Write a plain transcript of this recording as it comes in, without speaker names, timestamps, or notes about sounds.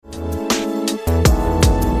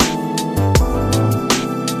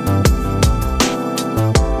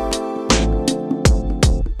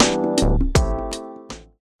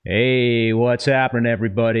What's happening,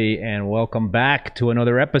 everybody, and welcome back to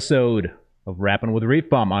another episode of Rapping with Reef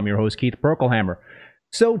Bum. I'm your host, Keith Perkelhammer.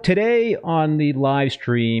 So today on the live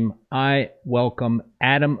stream, I welcome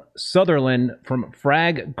Adam Sutherland from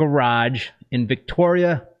Frag Garage in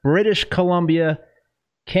Victoria, British Columbia,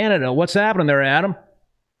 Canada. What's happening there, Adam?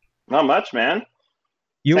 Not much, man.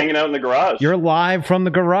 Hanging out in the garage. You're live from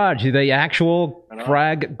the garage, the actual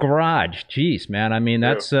Frag Garage. Jeez, man. I mean,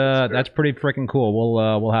 that's pretty freaking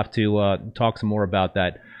cool. We'll have to talk some more about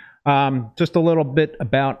that. Just a little bit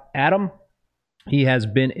about Adam. He has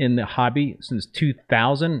been in the hobby since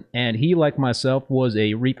 2000, and he, like myself, was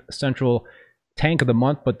a Reef Central Tank of the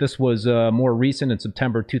Month, but this was more recent in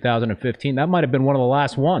September 2015. That might have been one of the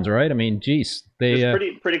last ones, right? I mean, geez, it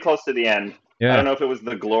was pretty close to the end. Yeah. I don't know if it was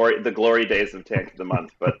the glory days of Tank of the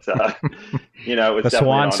Month, but it was the definitely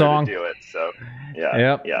swan an honor song to do it. So yeah,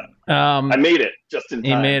 yep. Yeah. I made it just in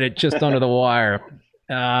time. He made it just under the wire.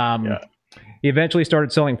 He eventually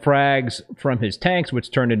started selling frags from his tanks,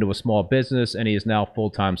 which turned into a small business, and he is now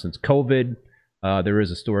full-time since COVID. There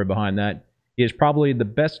is a story behind that. He is probably the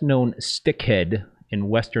best-known stickhead in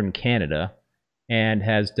Western Canada and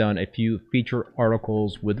has done a few feature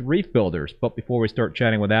articles with reef builders. But before we start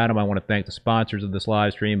chatting with Adam, I want to thank the sponsors of this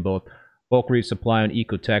live stream, both Bulk Reef Supply and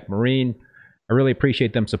Ecotech Marine. I really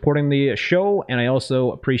appreciate them supporting the show, and I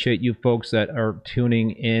also appreciate you folks that are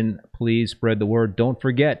tuning in. Please spread the word. Don't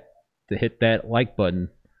forget to hit that like button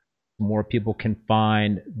so more people can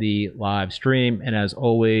find the live stream. And as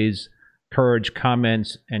always, encourage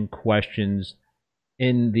comments and questions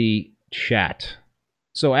in the chat.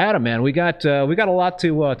 So Adam, man, we got a lot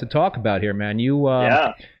to talk about here, man.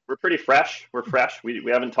 Yeah, we're pretty fresh. We're fresh. We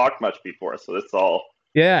haven't talked much before, so it's all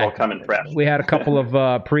coming fresh. We had a couple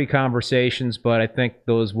of pre-conversations, but I think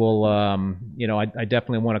those will, I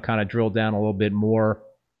definitely want to kind of drill down a little bit more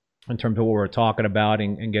in terms of what we're talking about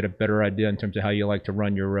and get a better idea in terms of how you like to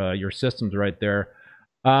run your systems right there.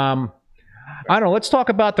 I don't know. Let's talk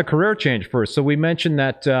about the career change first. So we mentioned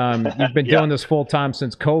that you've been doing this full time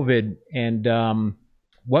since COVID, and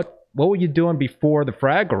what were you doing before the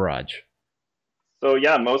Frag Garage? So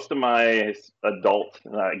yeah, most of my adult,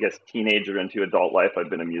 I guess teenager into adult life,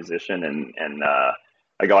 I've been a musician, and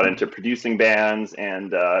I got into producing bands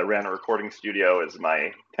and ran a recording studio as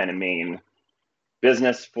my kind of main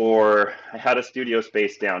business. I had a studio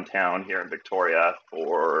space downtown here in Victoria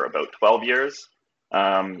for about 12 years.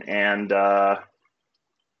 And I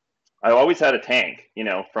always had a tank,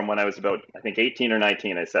 from when I was about, I think 18 or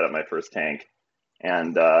 19, I set up my first tank.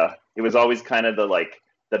 And it was always kind of the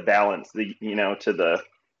balance, the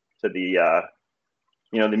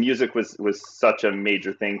music was such a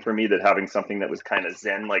major thing for me that having something that was kind of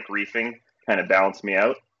zen, like reefing, kind of balanced me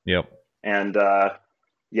out. Yep. And I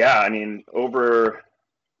mean, over,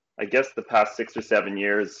 I guess, the past 6 or 7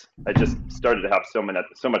 years, I just started to have so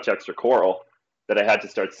much extra coral that I had to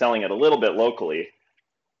start selling it a little bit locally.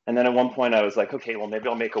 And then at one point I was like, okay, well, maybe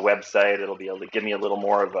I'll make a website. It'll be able to give me a little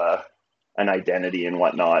more of an identity and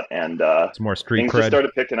whatnot. And it's more street things cred. Just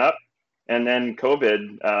started picking up. And then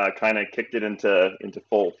COVID kind of kicked it into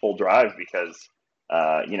full drive because,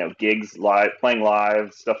 gigs, playing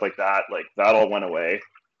live, stuff like that all went away.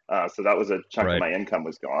 So that was a chunk of my income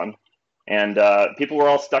was gone. And people were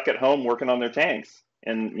all stuck at home working on their tanks.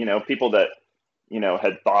 And, people that,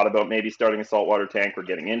 had thought about maybe starting a saltwater tank or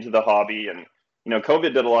getting into the hobby. And,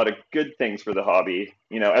 COVID did a lot of good things for the hobby,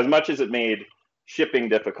 as much as it made shipping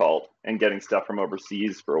difficult and getting stuff from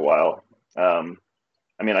overseas for a while.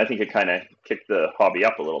 I think it kind of kicked the hobby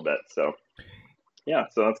up a little bit. So, yeah,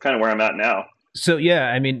 so that's kind of where I'm at now. So,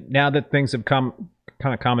 yeah, now that things have kind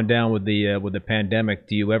of calming down with the pandemic,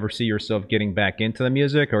 do you ever see yourself getting back into the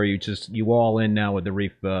music, or are you all in now with the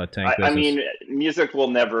reef tank business? Music will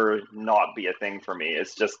never not be a thing for me.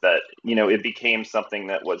 It's just that, it became something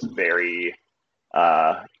that was very,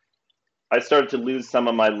 I started to lose some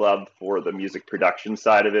of my love for the music production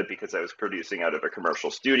side of it because I was producing out of a commercial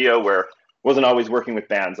studio where I wasn't always working with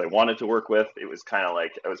bands I wanted to work with. It was kind of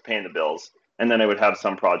like I was paying the bills, and then I would have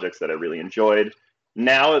some projects that I really enjoyed.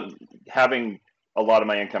 Now, having a lot of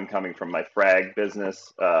my income coming from my frag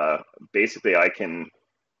business, basically I can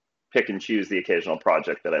pick and choose the occasional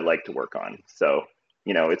project that I like to work on. So,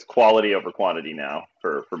 it's quality over quantity now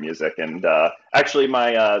for music. And actually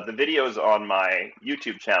the videos on my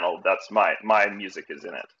YouTube channel, that's my music is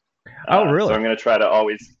in it. Oh, really? So I'm going to try to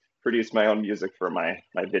always produce my own music for my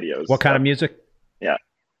videos. What kind of music? Yeah.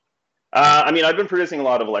 I've been producing a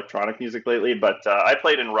lot of electronic music lately, but I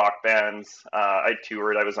played in rock bands. I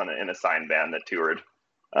toured. I was in a signed band that toured.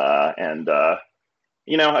 I've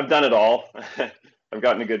done it all. I've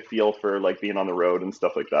gotten a good feel for being on the road and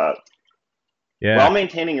stuff like that. Yeah. while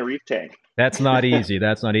maintaining a reef tank. That's not easy.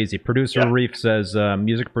 That's not easy. Producer Yeah. Reef says,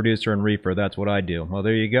 music producer and reefer. That's what I do. Well,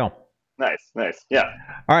 there you go. Nice. Yeah.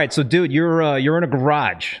 All right, so dude, you're in a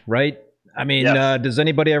garage, right? I mean, Yes. does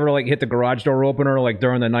anybody ever like hit the garage door opener like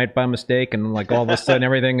during the night by mistake, and like all of a sudden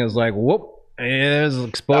everything is like whoop, it's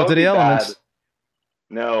exposed to the elements? Bad.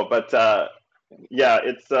 No, but yeah,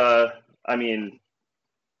 it's I mean,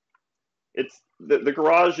 it's the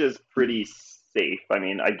garage is pretty safe. I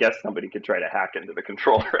mean, I guess somebody could try to hack into the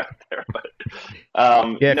controller out there, but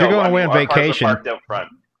Yeah, if no, you're going away on our cars are vacation, parked out front.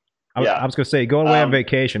 I was gonna say, going away on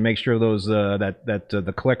vacation, make sure those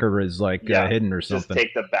the clicker is like hidden or something. Just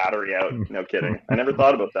take the battery out. No kidding. I never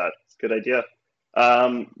thought about that. It's a good idea.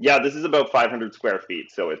 Yeah, this is about 500 square feet,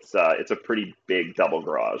 so it's a pretty big double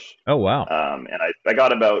garage. Oh wow. And I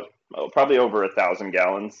got about probably over 1,000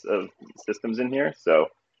 gallons of systems in here. So,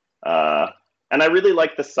 and I really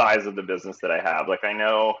like the size of the business that I have. Like I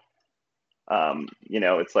know.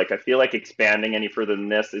 It's like I feel like expanding any further than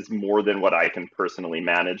this is more than what I can personally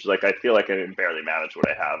manage. Like I feel like I can barely manage what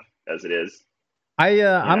I have as it is.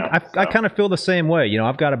 I kind of feel the same way. You know,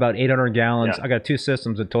 I've got about 800 gallons. Yeah. I got two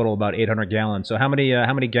systems in total, about 800 gallons. So how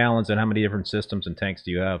many gallons and how many different systems and tanks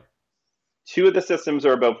do you have? Two of the systems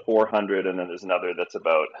are about 400, and then there's another that's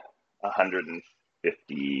about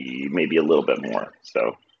 150, maybe a little bit more.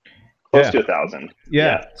 So close to 1,000.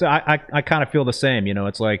 Yeah. So I kind of feel the same. You know,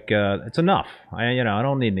 it's like it's enough. I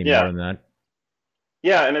don't need any more than that.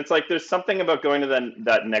 Yeah, and it's like there's something about going to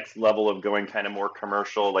that next level of going kind of more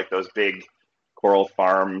commercial, like those big Coral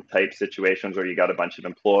Farm type situations where you got a bunch of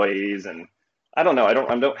employees, and I don't know, I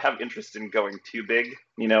don't have interest in going too big.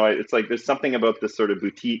 You know, it's like there's something about this sort of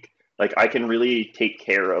boutique. Like I can really take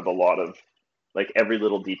care of a lot of like every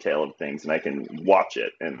little detail of things, and I can watch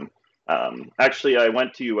it. And actually, I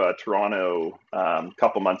went to Toronto a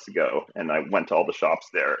couple months ago, and I went to all the shops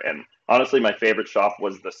there. And honestly, my favorite shop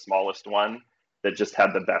was the smallest one that just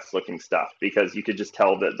had the best looking stuff, because you could just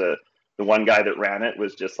tell that the one guy that ran it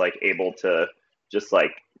was just like able to just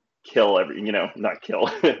like kill every, not kill,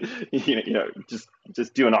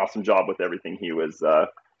 just do an awesome job with everything he was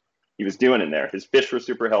doing in there. His fish were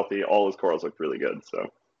super healthy. All his corals looked really good.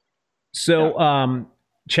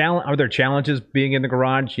 Are there challenges being in the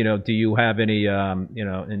garage? You know, do you have any,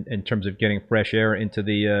 in terms of getting fresh air into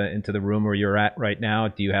the room where you're at right now?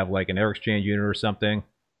 Do you have like an air exchange unit or something?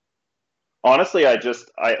 Honestly, I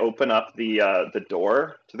open up the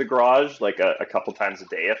door to the garage like a couple times a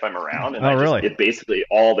day if I'm around, and really? It basically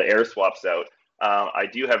all the air swaps out. I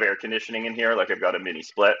do have air conditioning in here, like I've got a mini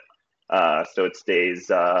split, so it stays.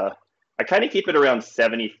 I kind of keep it around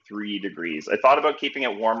 73 degrees. I thought about keeping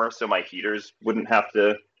it warmer so my heaters wouldn't have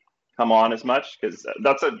to come on as much, because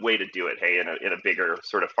that's a way to do it. Hey, in a bigger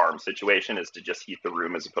sort of farm situation, is to just heat the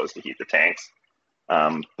room as opposed to heat the tanks.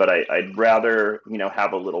 But I'd rather,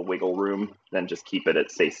 have a little wiggle room than just keep it at,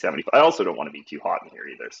 say, 75. I also don't want to be too hot in here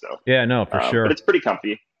either. So yeah, no, for sure. But it's pretty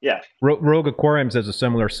comfy. Yeah. Rogue Aquariums has a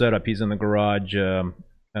similar setup. He's in the garage.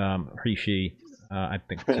 She, I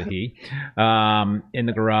think it's a he, in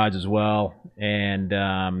the garage as well. And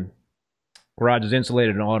garage is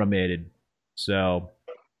insulated and automated. So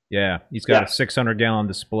yeah, he's got a 600-gallon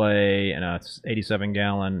display and a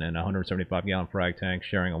 87-gallon and a 175-gallon frag tank,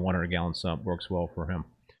 sharing a 100-gallon sump. Works well for him.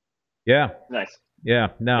 Yeah. Nice. Yeah.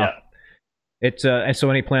 No. Yeah. It's and so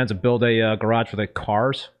any plans to build a garage for the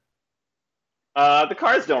cars? The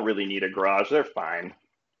cars don't really need a garage. They're fine.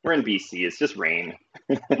 We're in BC. It's just rain.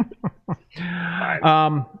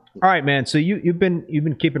 All right, man. So you've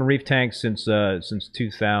been keeping reef tanks since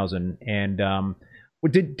 2000, and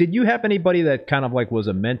did you have anybody that kind of like was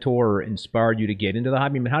a mentor or inspired you to get into the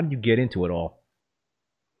hobby? I mean, how did you get into it all?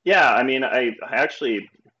 Yeah, I mean, I actually,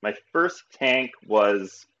 my first tank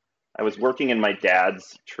was, I was working in my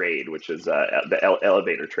dad's trade, which is the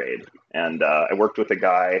elevator trade. And I worked with a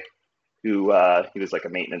guy who, he was like a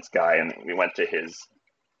maintenance guy. And we went to his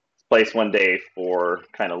place one day for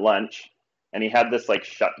kind of lunch. And he had this like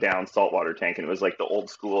shut down saltwater tank. And it was like the old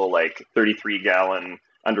school, like 33-gallon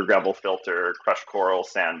under gravel filter, crushed coral,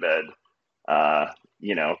 sand bed. I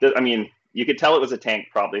mean, you could tell it was a tank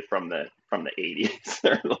probably from the 80s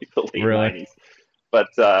or like the late 90s, but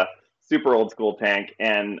super old school tank.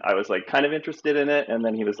 And I was like kind of interested in it. And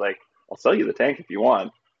then he was like, "I'll sell you the tank if you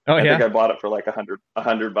want." I think I bought it for like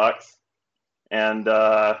 $100. And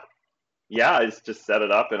I just set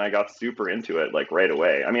it up and I got super into it like right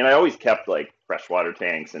away. I mean, I always kept like freshwater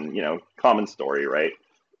tanks and, common story, right?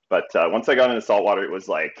 But once I got into saltwater, it was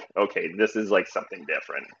like, okay, this is like something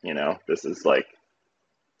different. This is like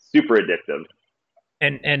super addictive.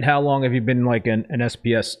 And how long have you been like an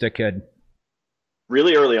SPS stickhead?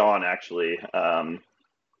 Really early on, actually.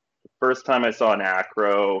 First time I saw an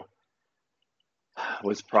acro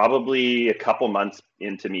was probably a couple months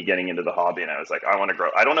into me getting into the hobby, and I was like, I want to grow.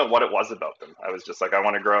 I don't know what it was about them. I was just like, I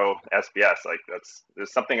want to grow SBS. Like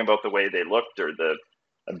there's something about the way they looked, or the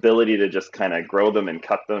ability to just kind of grow them and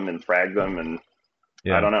cut them and frag them, and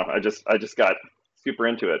Yeah. I don't know. I just got super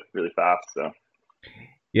into it really fast. So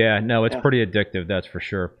Yeah, no, it's pretty addictive, that's for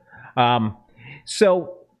sure.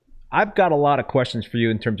 So I've got a lot of questions for you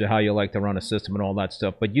in terms of how you like to run a system and all that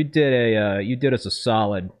stuff. But you did us a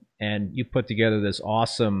solid, and you put together this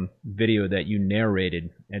awesome video that you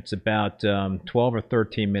narrated. It's about 12 or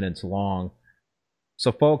 13 minutes long.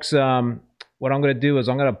 So, folks, what I'm going to do is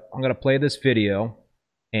I'm going to play this video,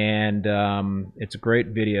 and it's a great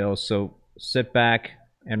video. So sit back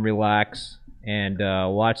and relax and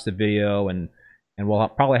watch the video, and we'll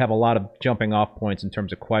probably have a lot of jumping off points in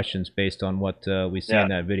terms of questions based on what we see in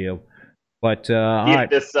that video. But all right.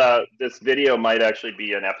 This video might actually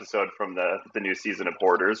be an episode from the new season of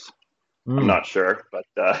Hoarders. I'm not sure, but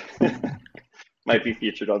might be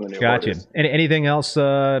featured on the new Hoarders. Anything else,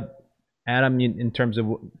 Adam, in terms of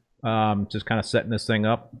just kind of setting this thing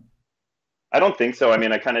up? I don't think so. I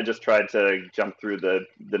mean, I kind of just tried to jump through the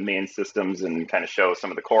main systems and kind of show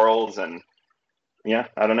some of the corals, and yeah,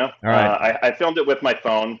 I don't know. All right. I filmed it with my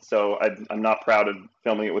phone, so I'm not proud of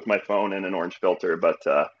filming it with my phone and an orange filter, but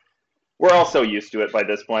we're all so used to it by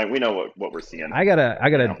this point. We know what we're seeing. I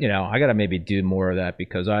gotta maybe do more of that,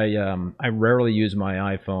 because I rarely use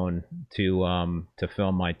my iPhone to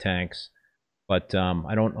film my tanks, but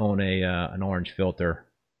I don't own an orange filter,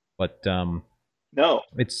 but no,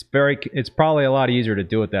 it's probably a lot easier to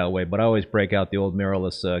do it that way. But I always break out the old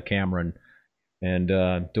mirrorless camera and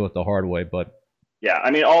do it the hard way. But yeah,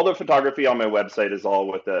 I mean, all the photography on my website is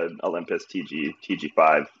all with the Olympus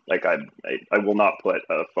TG5. Like I will not put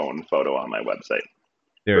a phone photo on my website.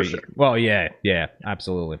 Sure. Well, yeah,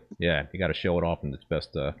 absolutely, yeah. You got to show it off in its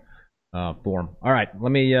best form. All right,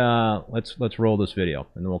 let's roll this video,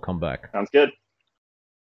 and then we'll come back. Sounds good.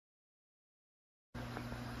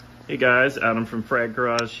 Hey guys, Adam from Frag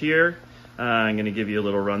Garage here. I'm going to give you a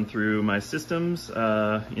little run through my systems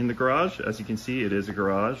in the garage. As you can see, it is a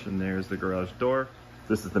garage, and there's the garage door.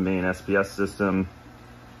 This is the main SPS system,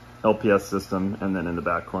 LPS system, and then in the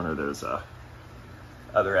back corner there's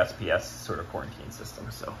other SPS sort of quarantine system.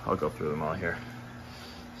 So I'll go through them all here.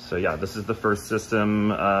 So yeah, this is the first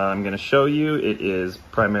system I'm going to show you. It is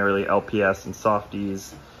primarily LPS and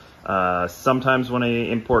softies. Sometimes when I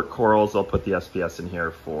import corals, I'll put the SPS in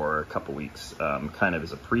here for a couple weeks, kind of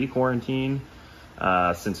as a pre-quarantine.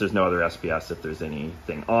 Since there's no other SPS, if there's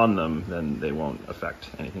anything on them, then they won't affect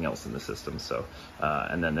anything else in the system. So,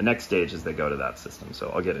 and then the next stage is they go to that system.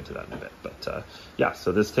 So I'll get into that in a bit. But yeah,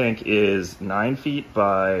 so this tank is 9 feet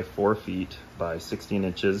by 4 feet by 16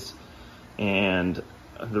 inches. And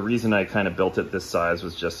the reason I kind of built it this size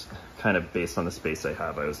was just kind of based on the space I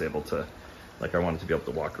have. I was able to, I wanted to be able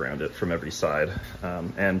to walk around it from every side.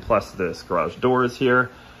 And plus this garage door is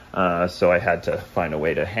here. So I had to find a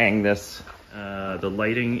way to hang this. The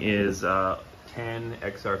lighting is 10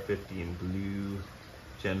 XR50 in blue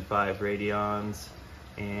Gen 5 Radions.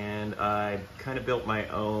 And I kind of built my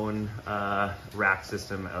own rack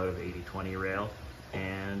system out of 80/20 rail.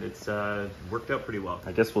 And it's worked out pretty well.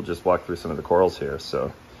 I guess we'll just walk through some of the corals here.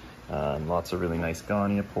 So lots of really nice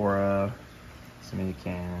Goniopora, some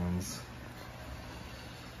acans.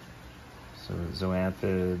 So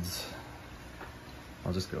zoanthids.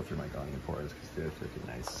 I'll just go through my Gonioporas because they're freaking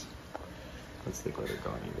nice. Let's think whether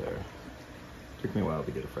Goni there. Took me a while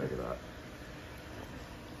to get a frag of that.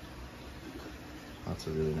 Lots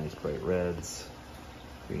of really nice bright reds,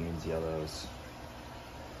 greens, yellows.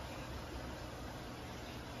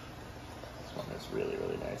 This one is really,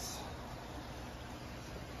 really nice.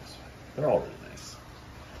 They're all really nice.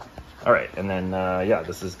 All right, and then, yeah,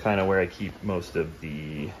 this is kind of where I keep most of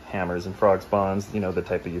the hammers and frog spawns, you know, the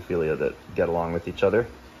type of Euphyllia that get along with each other.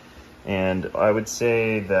 And I would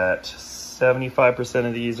say that 75%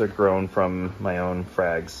 of these are grown from my own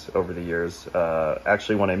frags over the years.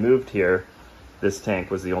 Actually, when I moved here, this tank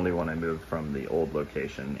was the only one I moved from the old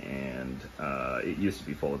location, and it used to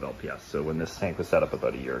be full of LPS. So when this tank was set up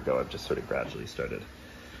about a year ago, I've just sort of gradually started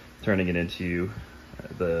turning it into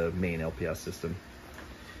the main LPS system.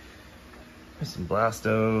 There's some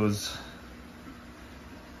Blastos.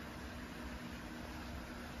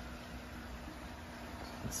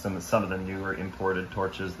 Some of the newer imported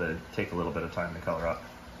torches that take a little bit of time to color up.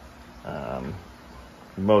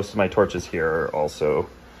 Most of my torches here are also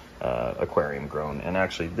aquarium grown. And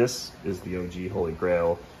actually this is the OG Holy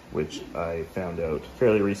Grail, which I found out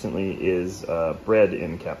fairly recently is bred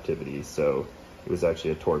in captivity. So it was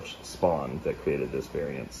actually a torch spawn that created this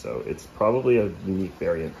variant. So it's probably a unique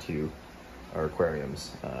variant to our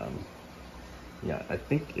aquariums. Yeah, I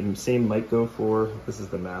think the same might go for, this is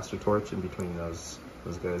the master torch in between those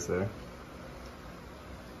guys there.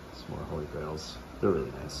 Some more Holy Grails. They're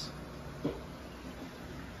really nice.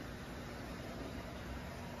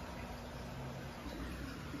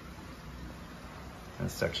 In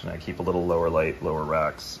this section I keep a little lower light, lower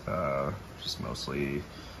racks, just mostly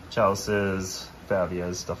chalices,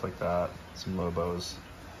 Favias, stuff like that, some Lobos.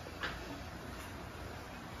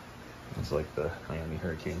 It's like the Miami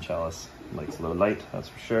Hurricane chalice, likes low light, that's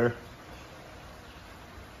for sure.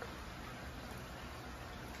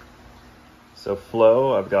 So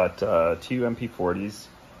flow, I've got 2 MP40s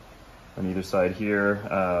on either side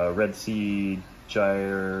here, Red Sea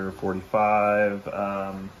Gyre 45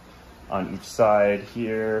 on each side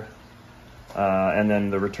here, and then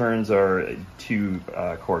the returns are 2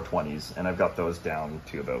 Core 20s, and I've got those down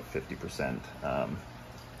to about 50%,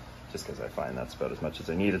 just because I find that's about as much as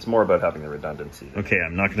I need. It's more about having the redundancy. Okay,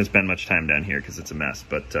 I'm not going to spend much time down here because it's a mess,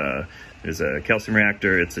 but there's a calcium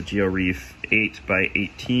reactor. It's a GeoReef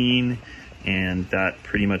 8x18, and that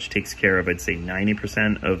pretty much takes care of, I'd say,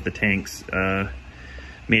 90% of the tank's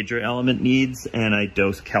major element needs, and I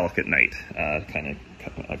dose calc at night, kind of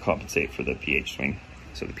compensate for the pH swing.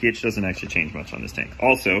 So the pH doesn't actually change much on this tank.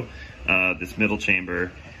 Also, this middle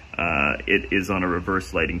chamber, it is on a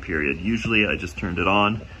reverse lighting period. Usually I just turned it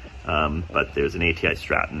on, but there's an ATI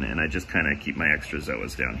Stratton, and I just kind of keep my extra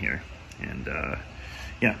Zoas down here. And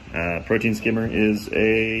yeah, Protein Skimmer is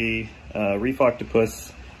a Reef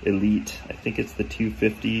Octopus Elite. I think it's the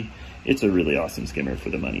 250. It's a really awesome skimmer for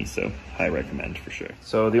the money, so high recommend for sure.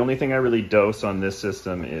 So the only thing I really dose on this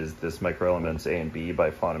system is this Microelements A and B by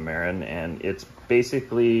Fauna Marin, and it's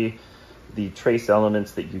basically the trace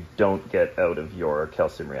elements that you don't get out of your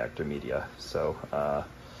calcium reactor media. So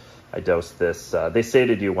I dose this, they say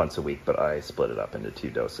to do once a week, but I split it up into 2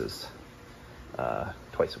 doses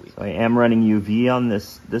twice a week. I am running UV on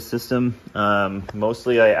this system.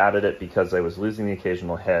 Mostly I added it because I was losing the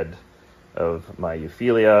occasional head of my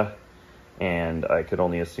Euphyllia, and I could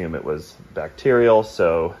only assume it was bacterial.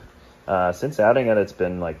 So since adding it, it's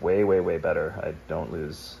been like way better. I don't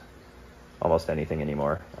lose almost anything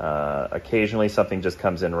anymore. Occasionally something just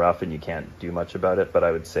comes in rough and you can't do much about it, but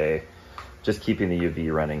I would say just keeping the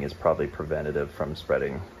UV running is probably preventative from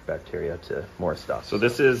spreading bacteria to more stuff. So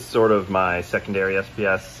this is sort of my secondary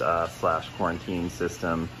SPS slash quarantine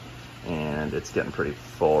system, and it's getting pretty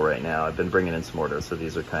full right now. I've been bringing in some orders, so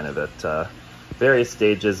these are kind of at various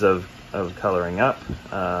stages of coloring up.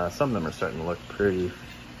 Some of them are starting to look pretty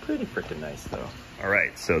freaking nice though. All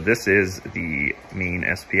right, so this is the main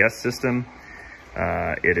SPS system.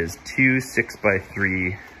 It is 2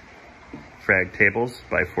 6x3 frag tables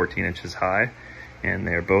by 14 inches high, and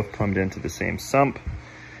they're both plumbed into the same sump.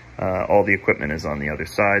 All the equipment is on the other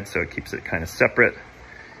side, so it keeps it kind of separate.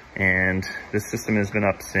 And this system has been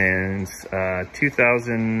up since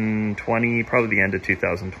 2020, probably the end of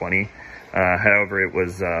 2020. However, it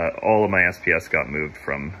was all of my SPS got moved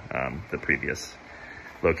from the previous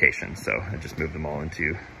location, so I just moved them all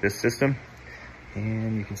into this system.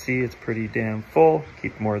 And you can see it's pretty damn full.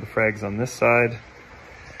 Keep more of the frags on this side,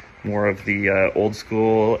 more of the old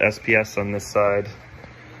school SPS on this side.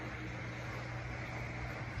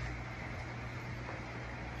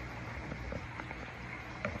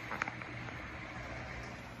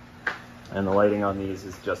 And the lighting on these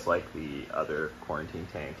is just like the other quarantine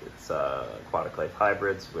tank. It's Aquatic Life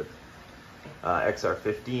hybrids with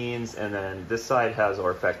XR15s, and then this side has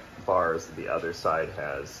Orfec bars, the other side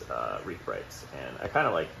has Reef Brights. And I kind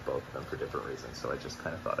of like both of them for different reasons, so I just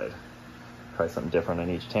kind of thought I'd try something different on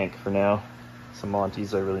each tank for now. Some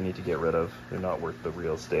Monties I really need to get rid of. They're not worth the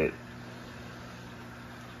real estate.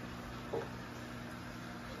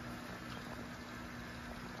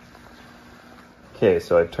 Okay,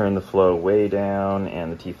 so I've turned the flow way down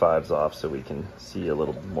and the T5's off so we can see a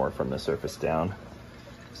little more from the surface down.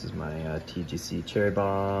 This is my TGC Cherry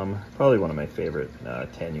Bomb, probably one of my favorite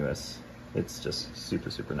tenuous. It's just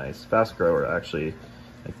super nice. Fast grower, actually.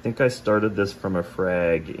 I think I started this from a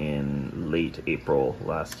frag in late April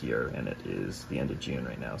last year, and it is the end of June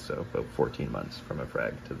right now, so about 14 months from a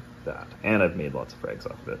frag to that. And I've made lots of frags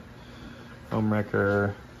off of it. Home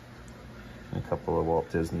Wrecker, a couple of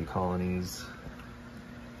Walt Disney colonies.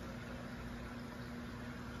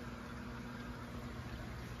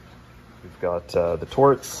 We've got the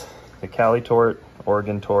torts, the Cali tort,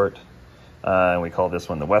 Oregon tort, and we call this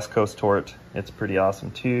one the West Coast tort. It's pretty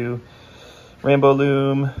awesome too. Rainbow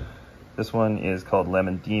Loom, this one is called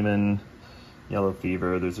Lemon Demon, Yellow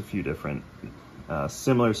Fever. There's a few different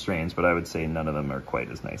similar strains, but I would say none of them are quite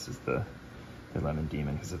as nice as the Lemon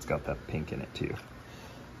Demon, because it's got that pink in it too.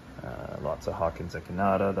 Lots of Hawkins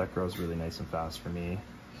Echinata, that grows really nice and fast for me.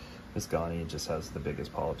 Viscani just has the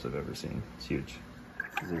biggest polyps I've ever seen. It's huge.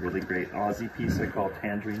 This is a really great Aussie piece I call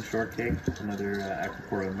Tangerine Shortcake. Another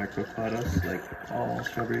Acropora microcladus, like all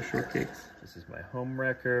strawberry shortcakes. This is my home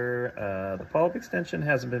wrecker. The polyp extension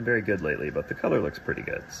hasn't been very good lately, but the color looks pretty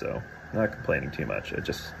good, so not complaining too much. I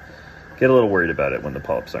just get a little worried about it when the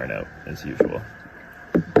polyps aren't out, as usual.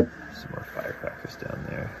 Some more firecrackers down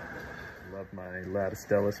there. Love my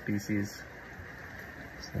Latticella species.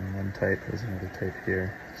 So one type, there's another type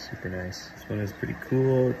here. Super nice. This one is pretty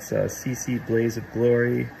cool. It's CC Blaze of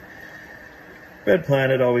Glory. Red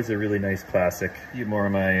Planet, always a really nice classic. A few more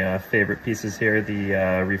of my favorite pieces here.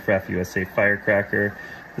 The Reef Raff USA Firecracker.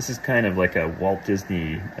 This is kind of like a Walt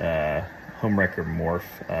Disney Homewrecker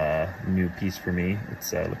morph new piece for me.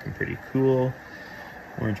 It's looking pretty cool.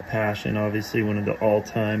 Orange Passion, obviously one of the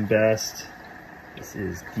all-time best. This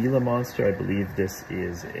is Gila Monster. I believe this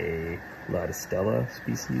is a Latticella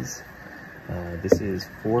species. This is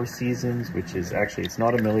Four Seasons, which is actually, it's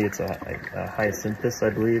not a Millie, it's a Hyacinthus, I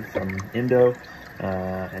believe, from Indo.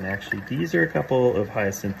 And actually, these are a couple of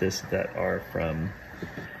Hyacinthus that are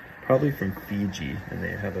probably from Fiji, and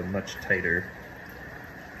they have a much tighter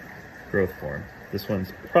growth form. This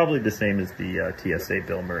one's probably the same as the TSA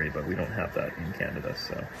Bill Murray, but we don't have that in Canada.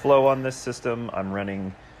 So flow on this system, I'm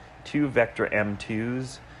running 2 Vectra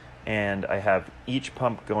M2s, and I have each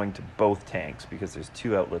pump going to both tanks because there's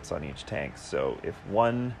 2 outlets on each tank. So if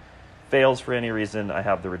one fails for any reason, I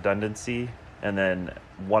have the redundancy, and then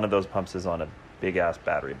one of those pumps is on a big ass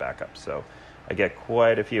battery backup. So I get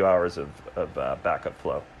quite a few hours of backup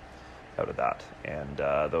flow out of that, and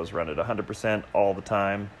those run at 100% all the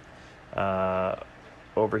time.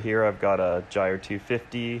 Over here I've got a Gyre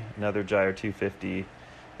 250, another Gyre 250,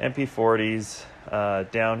 MP40s.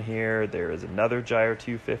 Down here there is another Gyre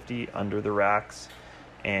 250 under the racks,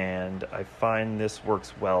 and I find this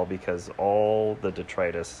works well because all the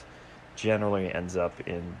detritus generally ends up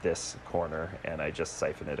in this corner, and I just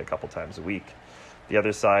siphon it a couple times a week. The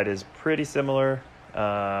other side is pretty similar.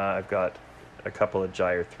 I've got a couple of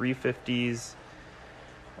Gyre 350s,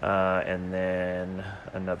 and then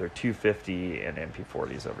another 250 and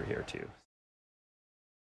MP40s over here too.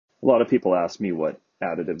 A lot of people ask me what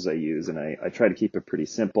additives I use, and I try to keep it pretty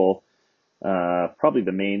simple. Probably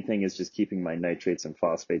the main thing is just keeping my nitrates and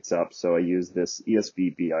phosphates up. So I use this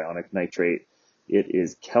ESV Bionic nitrate. It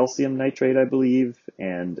is calcium nitrate, I believe,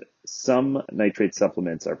 and some nitrate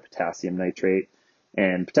supplements are potassium nitrate.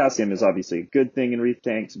 And potassium is obviously a good thing in reef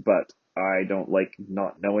tanks, but I don't like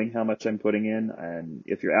not knowing how much I'm putting in, and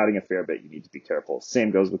if you're adding a fair bit, you need to be careful.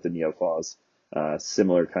 Same goes with the Neophos,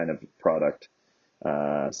 similar kind of product.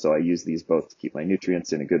 So I use these both to keep my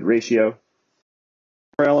nutrients in a good ratio.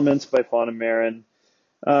 More Elements by Fawn and Marin.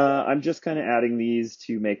 I'm just kind of adding these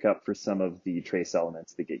to make up for some of the trace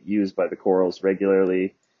elements that get used by the corals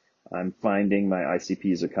regularly. I'm finding my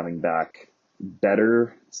ICPs are coming back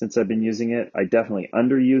better since I've been using it. I definitely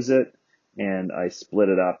underuse it, and I split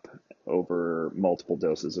it up over multiple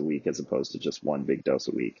doses a week as opposed to just one big dose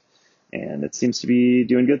a week. And it seems to be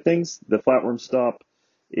doing good things. The flatworm stop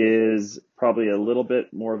is probably a little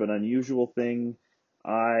bit more of an unusual thing.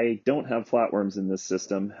 I don't have flatworms in this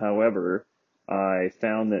system. However, I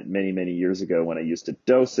found that many years ago when I used to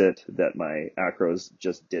dose it that my acros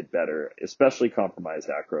just did better, especially compromised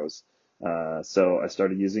acros. So I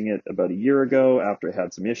started using it about a year ago after I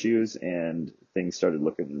had some issues, and things started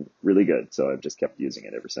looking really good. So I've just kept using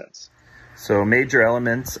it ever since. So Major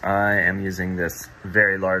Elements, I am using this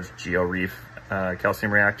very large GeoReef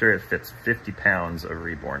calcium reactor. It fits 50 pounds of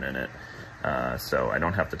Reborn in it. So I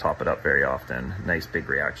don't have to top it up very often. Nice big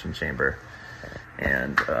reaction chamber.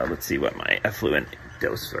 And let's see what my effluent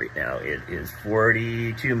dose right now. It is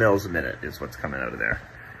 42 mils a minute is what's coming out of there.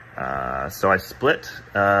 So I split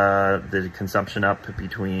the consumption up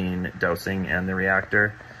between dosing and the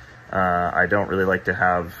reactor. I don't really like to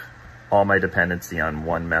have all my dependency on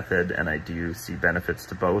one method, and I do see benefits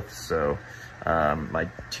to both. So my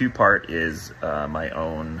 2-part is my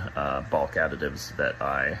own bulk additives that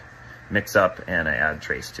I mix up and I add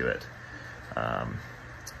trace to it.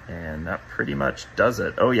 And that pretty much does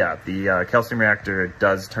it. Oh yeah, the calcium reactor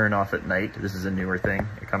does turn off at night. This is a newer thing.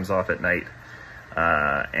 It comes off at night.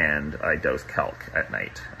 And I dose calc at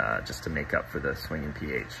night just to make up for the swinging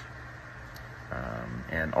pH.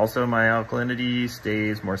 And also my alkalinity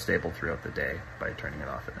stays more stable throughout the day by turning it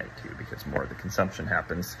off at night too, because more of the consumption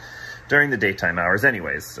happens during the daytime hours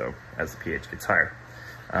anyways, so as the pH gets higher.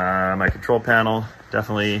 My control panel,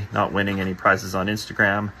 definitely not winning any prizes on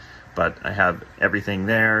Instagram, but I have everything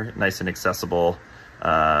there, nice and accessible,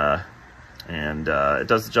 and it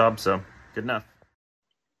does the job, so good enough.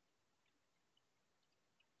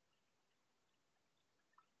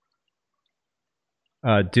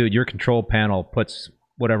 Dude, your control panel puts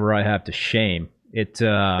whatever I have to shame. It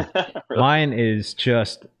mine is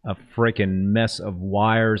just a freaking mess of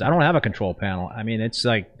wires. I don't have a control panel. I mean, it's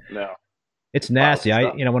like it's nasty.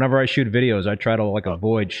 Whenever I shoot videos, I try to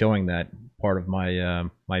avoid showing that part of my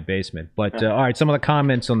my basement. But all right, some of the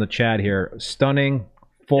comments on the chat here: stunning,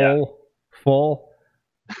 full, full,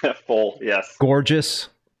 yes, gorgeous.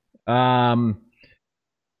 Wow.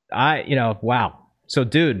 So,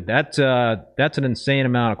 dude, that's an insane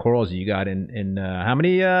amount of corals you got in how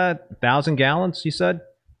many 1,000 gallons? You said?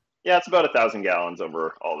 Yeah, it's about 1,000 gallons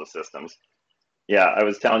over all the systems. Yeah, I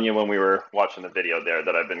was telling you when we were watching the video there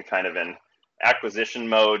that I've been kind of in acquisition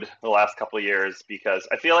mode the last couple of years because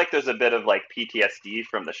I feel like there's a bit of like PTSD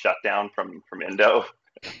from the shutdown from Indo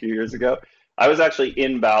a few years ago. I was actually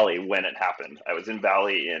in Bali when it happened. I was in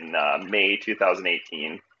Bali in May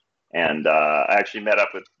 2018. And I actually met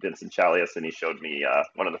up with Vincent Chalias, and he showed me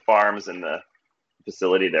one of the farms and the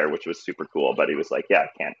facility there, which was super cool. But he was like, "Yeah,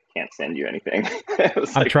 I can't send you anything."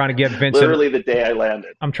 I'm trying to get Vincent. Literally the day I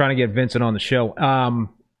landed. I'm trying to get Vincent on the show.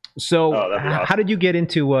 So awesome. How did you get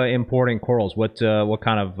into importing corals? What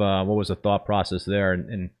kind of what was the thought process there,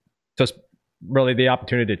 and just really the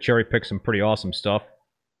opportunity to cherry pick some pretty awesome stuff?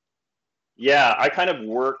 Yeah, I kind of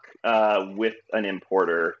work with an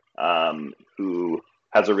importer who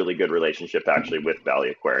has a really good relationship actually with Valley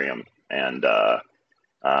Aquarium. And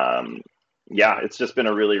it's just been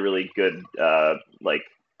a really, really good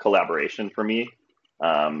collaboration for me.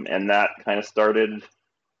 And that kind of started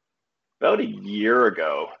about a year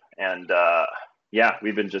ago. And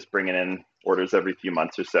we've been just bringing in orders every few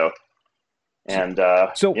months or so. And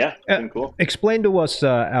it's been cool. Explain to us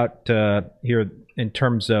out here in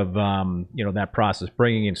terms of that process,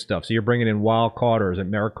 bringing in stuff. So you're bringing in wild caught, or is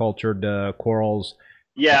it maricultured corals?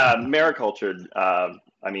 Yeah, maricultured.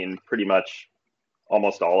 I mean, pretty much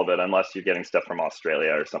almost all of it, unless you're getting stuff from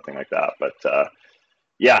Australia or something like that. But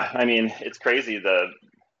I mean, it's crazy. The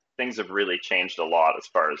things have really changed a lot as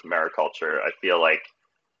far as mariculture. I feel like,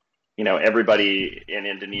 everybody in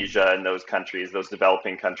Indonesia and those countries, those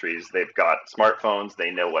developing countries, they've got smartphones.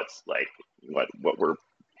 They know what's like what we're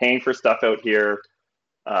paying for stuff out here.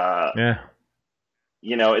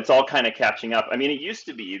 It's all kind of catching up. I mean, it used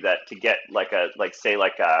to be that to get a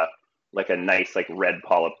nice red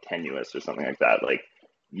polyp tenuis or something like that, like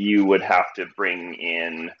you would have to bring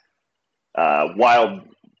in wild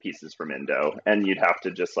pieces from Indo, and you'd have to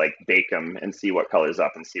just bake them and see what colors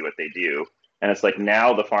up and see what they do. And it's like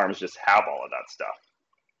now the farms just have all of that stuff.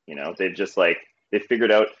 They've just they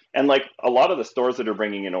figured out, and a lot of the stores that are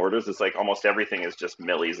bringing in orders, it's like almost everything is just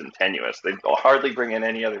millies and tenuis. They hardly bring in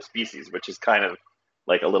any other species, which is kind of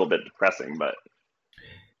a little bit depressing. But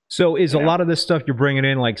so is a lot of this stuff you're bringing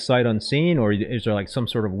in sight unseen, or is there some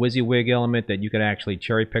sort of WYSIWYG element that you could actually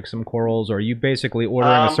cherry pick some corals, or are you basically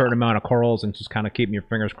ordering a certain amount of corals and just kind of keeping your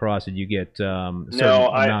fingers crossed that you get I'm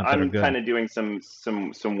kind of doing some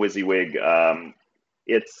WYSIWYG.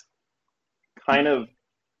 It's kind of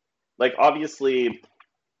obviously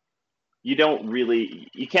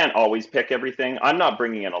you can't always pick everything. I'm not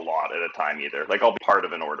bringing in a lot at a time either. I'll be part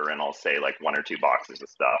of an order and I'll say 1 or 2 boxes of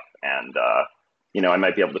stuff, and I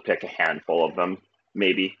might be able to pick a handful of them,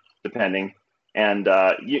 maybe, depending. And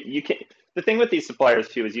you can. The thing with these suppliers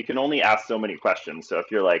too is you can only ask so many questions. So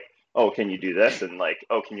if you're like, "Oh, can you do this?" and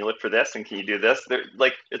 "Oh, can you look for this?" and "Can you do this?" They're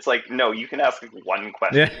it's no, you can ask one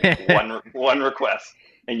question, one request,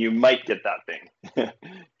 and you might get that thing.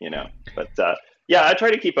 But I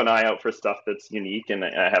try to keep an eye out for stuff that's unique and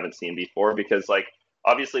I haven't seen before, because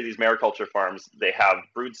obviously these mariculture farms, they have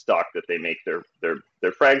brood stock that they make their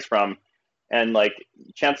frags from. And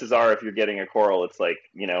chances are, if you're getting a coral, it's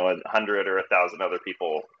 100 or 1,000 other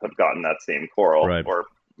people have gotten that same coral, right, or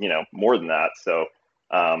more than that. So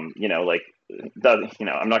I'm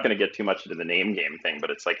not going to get too much into the name game thing, but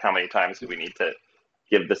it's how many times do we need to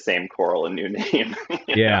give the same coral a new name?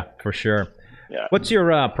 Yeah, for sure. Yeah. What's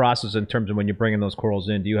your process in terms of when you're bringing those corals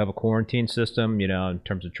in? Do you have a quarantine system, in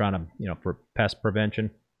terms of trying to, for pest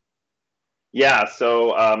prevention? Yeah,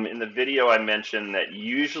 so in the video I mentioned that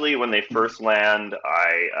usually when they first land,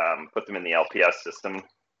 I put them in the LPS system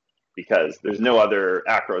because there's no other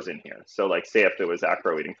acros in here. So say if there was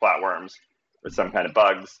acro eating flatworms or some kind of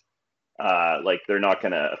bugs, they're not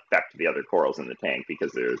going to affect the other corals in the tank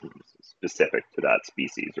because they're specific to that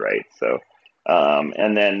species, right? So,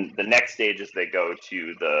 and then the next stage is they go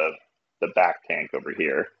to the back tank over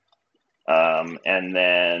here. And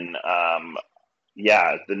then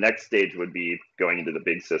yeah, the next stage would be going into the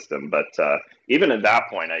big system. But even at that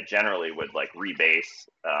point, I generally would like rebase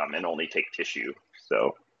and only take tissue.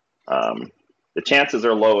 So the chances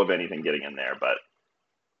are low of anything getting in there, but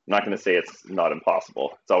I'm not going to say it's not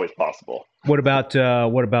impossible. It's always possible. What about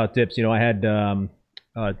dips? You know, I had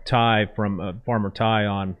Ty from Farmer Ty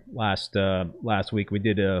on last week. We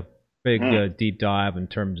did a big deep dive in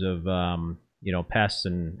terms of you know, pests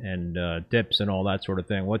and dips and all that sort of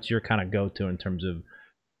thing. What's your kind of go-to in terms of,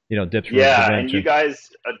 you know, dips? Yeah, and you guys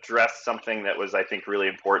addressed something that was, I think, really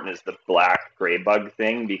important, is the black gray bug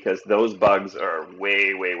thing, because those bugs are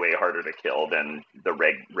way, way, way harder to kill than the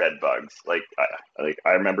red bugs. Like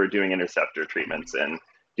I remember doing interceptor treatments and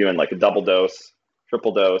doing like a double dose,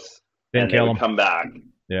 triple dose, Didn't and they kill would them. come back.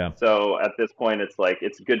 Yeah. So at this point, it's like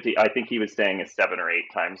it's good to. I think he was saying a 7 or 8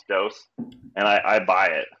 times dose, and I buy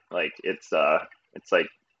it. Like it's like,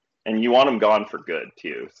 and you want them gone for good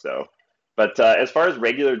too. So. But as far as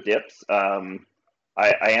regular dips, I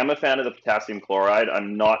am a fan of the potassium chloride.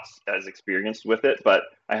 I'm not as experienced with it, but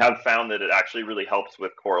I have found that it actually really helps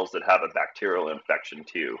with corals that have a bacterial infection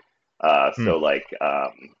too. So like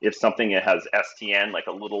if something has STN, like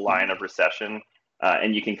a little line of recession,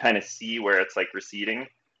 and you can kind of see where it's like receding,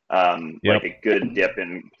 like a good dip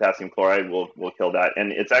in potassium chloride will kill that.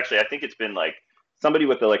 And it's actually, I think it's been like somebody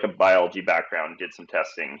with like a biology background did some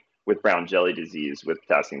testing with brown jelly disease with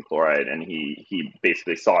potassium chloride, and he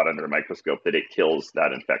basically saw it under a microscope that it kills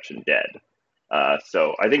that infection dead.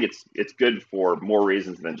 So I think it's good for more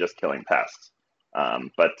reasons than just killing pests.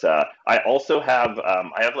 But I also have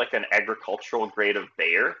I have like an agricultural grade of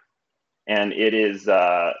Bayer, and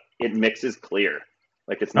it mixes clear,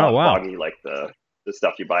 like it's not foggy like the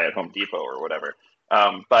stuff you buy at Home Depot or whatever.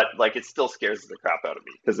 But like it still scares the crap out of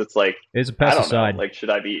me, because it's like, it's a pesticide. I don't know, like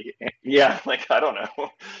should I be? Yeah, like I don't know.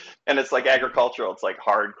 And it's like agricultural. It's like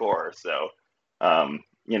hardcore. So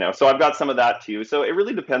you know, so I've got some of that too. So it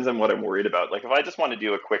really depends on what I'm worried about. Like if I just want to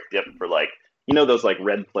do a quick dip for like, you know, those like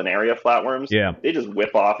red planaria flatworms, yeah, they just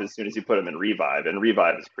whip off as soon as you put them in Revive, and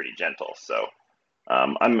Revive is pretty gentle. So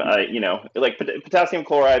you know, like potassium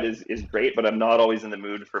chloride is great, but I'm not always in the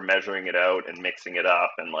mood for measuring it out and mixing it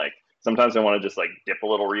up. And like sometimes I want to just like dip a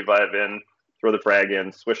little Revive in, throw the frag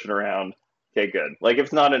in, swish it around. Okay, good. Like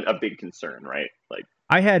it's not a big concern, right? Like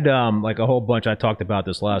I had like a whole bunch. I talked about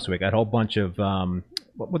this last week. I had a whole bunch of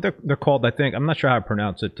what they're called. I think I'm not sure how to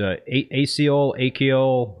pronounce it. Achial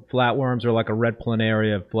flatworms, or like a red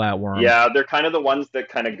planaria flatworm. Yeah, they're kind of the ones that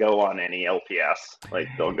kind of go on any LPS. Like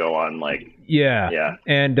they'll go on like yeah.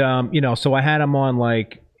 And you know, so I had them on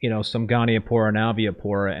like, you know, some Goniopora and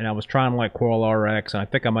Alveopora, and I was trying like Coral RX, and I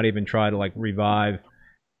think I might even try to like Revive.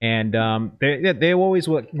 And they always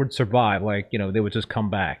would survive. Like, you know, they would just come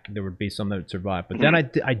back. There would be some that would survive. But then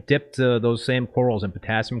I dipped those same corals in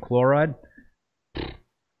potassium chloride,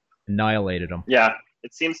 annihilated them. Yeah,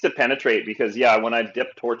 it seems to penetrate, because when I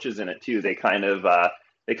dip torches in it too, they kind of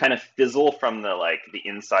fizzle from the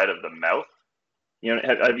inside of the mouth. You know,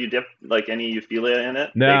 have you dipped like any Euphilia in it?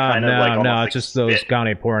 No, it's just those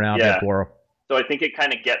Goniopora and Alveopora. So I think it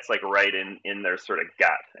kind of gets like right in their sort of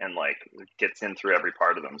gut, and like gets in through every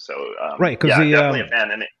part of them. So right, because definitely a fan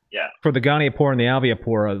in it. Yeah, for the Goniopora and the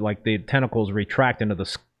Alveopora, like the tentacles retract into the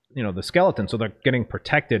skeleton, so they're getting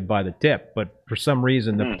protected by the dip. But for some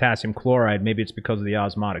reason, the potassium chloride, maybe it's because of the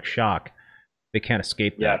osmotic shock, they can't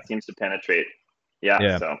escape that. Yeah, it seems to penetrate.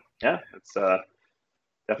 Yeah. So it's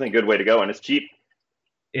definitely a good way to go, and it's cheap.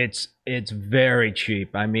 It's very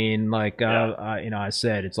cheap. I mean, like you know, I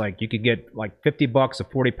said, it's like you could get like $50 a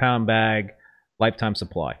 40-pound bag, lifetime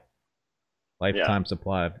supply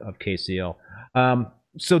supply of KCl.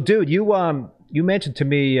 So, dude, you mentioned to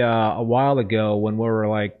me a while ago when we were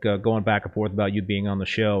like going back and forth about you being on the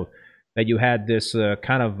show, that you had this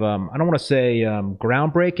kind of I don't want to say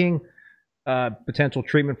groundbreaking potential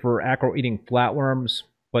treatment for acro-eating flatworms.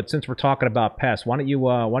 But since we're talking about pests, why don't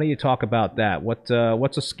you talk about that? What's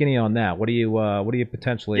a skinny on that? What do you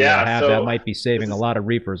potentially have that might be saving a lot of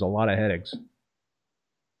reefers, a lot of headaches?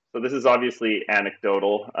 So this is obviously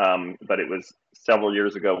anecdotal, but it was several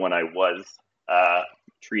years ago when I was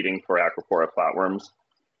treating for Acropora flatworms.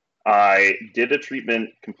 I did a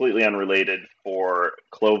treatment completely unrelated for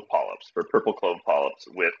clove polyps, for purple clove polyps,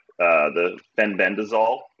 with the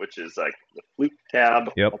fenbendazole, which is like the fluke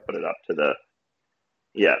tab. Yep. I'll put it up to the.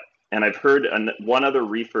 Yeah, and I've heard one other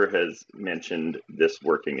reefer has mentioned this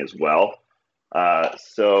working as well.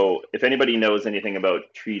 So if anybody knows anything about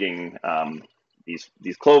treating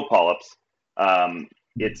these clove polyps,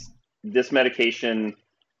 it's this medication.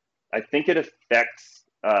 I think it affects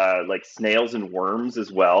like snails and worms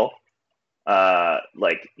as well,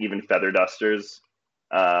 like even feather dusters.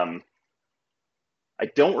 I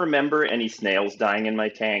don't remember any snails dying in my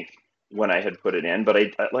tank when I had put it in, but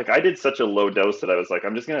I did such a low dose that I was like,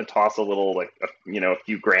 I'm just gonna toss a little like a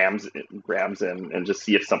few grams in and just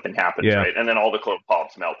see if something happens, right? And then all the clove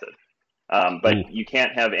polyps melted. But you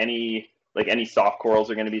can't have any soft corals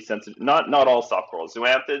are going to be sensitive. Not all soft corals.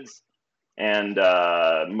 Zoanthids and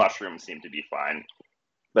mushrooms seem to be fine,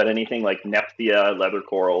 but anything like Nephthia, leather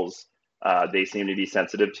corals, they seem to be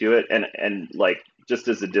sensitive to it. And like just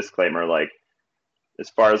as a disclaimer, like as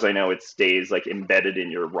far as I know, it stays like embedded in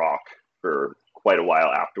your rock for quite a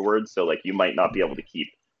while afterwards. So like you might not be able to keep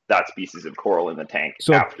that species of coral in the tank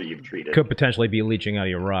after you've treated. Could potentially be leaching out of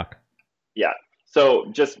your rock. Yeah.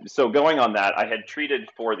 So going on that, I had treated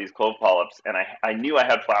for these clove polyps, and I knew I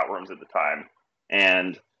had flatworms at the time,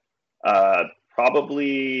 and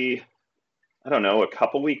probably, I don't know, a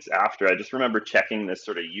couple weeks after, I just remember checking this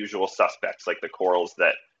sort of usual suspects, like the corals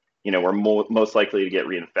that were most likely to get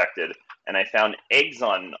reinfected, and I found eggs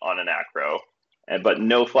on an acro, but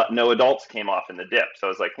no adults came off in the dip. So I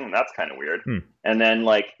was like, that's kind of weird. And then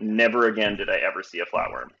like never again did I ever see a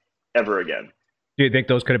flatworm, ever again. Do you think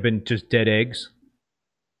those could have been just dead eggs?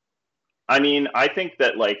 I mean, I think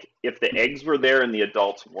that like if the eggs were there and the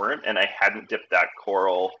adults weren't, and I hadn't dipped that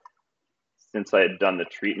coral since I had done the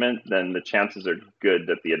treatment, then the chances are good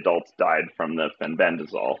that the adults died from the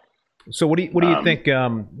fenbendazole. So what do you think?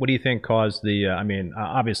 What do you think caused the? I mean,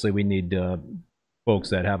 obviously we need folks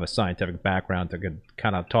that have a scientific background to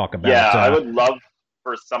kind of talk about. Yeah, I would love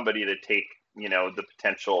for somebody to take the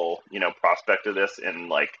potential prospect of this and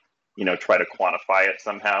like try to quantify it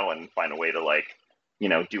somehow and find a way to like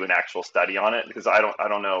do an actual study on it, because I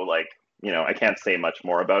don't know, like I can't say much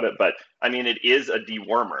more about it, but I mean it is a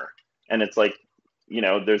dewormer, and it's like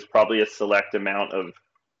there's probably a select amount of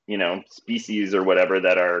species or whatever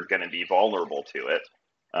that are going to be vulnerable to it.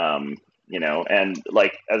 And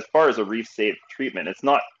like as far as a reef safe treatment, it's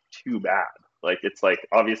not too bad. Like it's like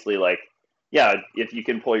obviously like yeah, if you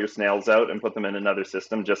can pull your snails out and put them in another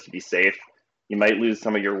system just to be safe, you might lose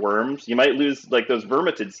some of your worms. You might lose like those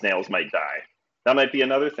vermitid snails might die. That might be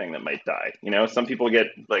another thing that might die. Some people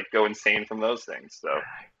go insane from those things. So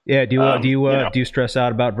yeah, do you stress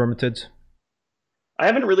out about vermitids? I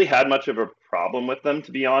haven't really had much of a problem with them,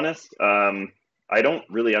 to be honest. I don't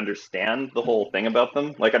really understand the whole thing about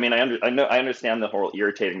them. Like, I mean, I understand the whole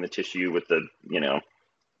irritating the tissue with the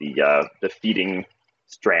the feeding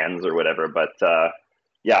strands or whatever. But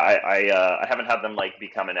yeah, I haven't had them like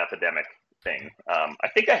become an epidemic thing. I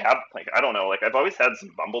think I have, like, I don't know, like I've always had some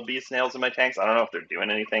bumblebee snails in my tanks. I don't know if they're doing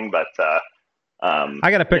anything, but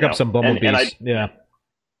I got to pick up some bumblebees. Yeah.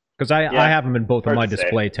 Because I have them in both of my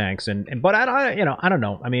display tanks, but I don't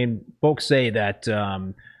know. I mean, folks say that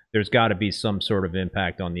there's got to be some sort of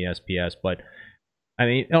impact on the SPS, but I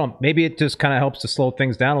mean, maybe it just kind of helps to slow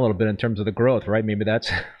things down a little bit in terms of the growth, right? Maybe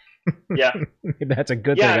that's maybe that's a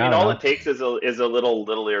good thing. Yeah, I mean, all it takes is a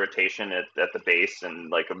little irritation at the base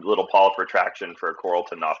and like a little polyp retraction for a coral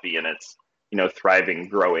to not be in its thriving,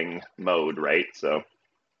 growing mode, right? So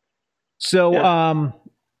yeah.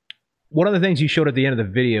 One of the things you showed at the end of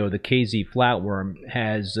the video, the KZ flatworm,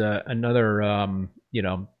 has another,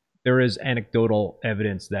 there is anecdotal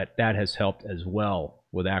evidence that has helped as well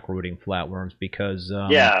with acro-rooting flatworms, because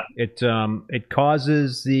it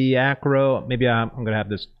causes the acro, maybe I'm going to have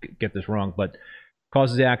this get this wrong, but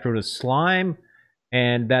causes the acro to slime,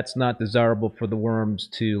 and that's not desirable for the worms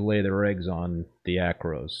to lay their eggs on the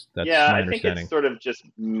acros. That's my understanding. I think it sort of just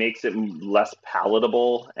makes it less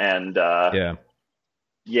palatable, and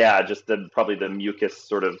just probably the mucus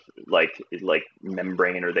sort of like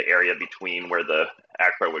membrane or the area between where the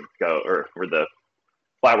acro would go or where the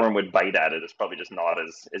flatworm would bite at it is probably just not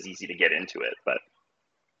as easy to get into it. But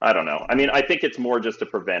I don't know. I mean, I think it's more just a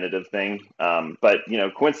preventative thing. But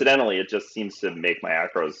coincidentally, it just seems to make my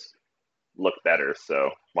acros look better.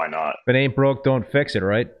 So why not? If it ain't broke, don't fix it,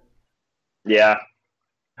 right? Yeah.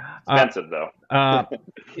 Expensive though.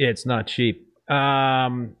 It's not cheap.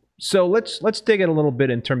 So let's dig in a little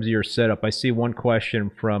bit in terms of your setup. I see one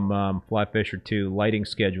question from Flyfisher2, lighting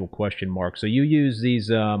schedule ? So you use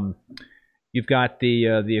these. You've got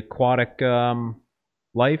the aquatic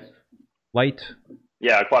light.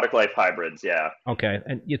 Yeah, aquatic life hybrids. Yeah. Okay,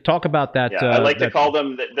 and you talk about that. Yeah, I like to call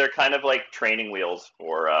them. They're kind of like training wheels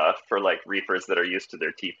for like reefers that are used to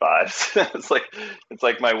their T5s. it's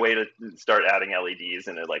like my way to start adding LEDs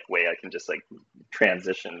in a like way I can just like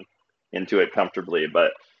transition into it comfortably,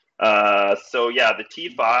 but. So yeah, the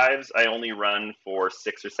T5s I only run for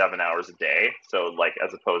 6 or 7 hours a day. So like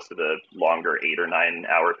as opposed to the longer 8 or 9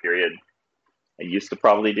 hour period I used to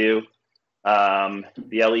probably do.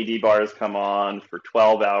 The LED bars come on for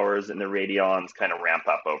 12 hours, and the radions kind of ramp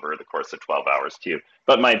up over the course of 12 hours too.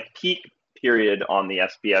 But my peak period on the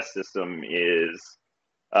SBS system is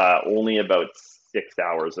only about 6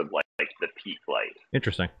 hours of like the peak light.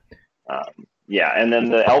 Interesting. Yeah, and then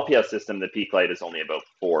the LPS system, the peak light is only about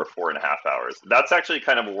 4.5 hours. That's actually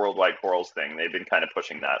kind of a worldwide corals thing. They've been kind of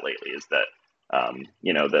pushing that lately, is that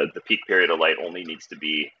you know, the peak period of light only needs to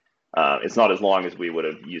be it's not as long as we would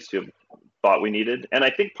have used to have thought we needed. And I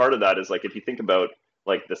think part of that is like if you think about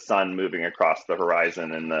like the sun moving across the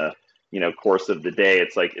horizon in the, you know, course of the day,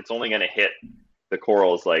 it's like it's only going to hit the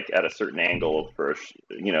corals like at a certain angle for,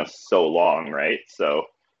 you know, so long, right? So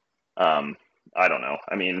I don't know.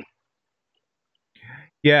 I mean,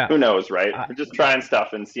 yeah, who knows, right? We're just trying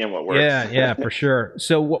stuff and seeing what works. Yeah, for sure.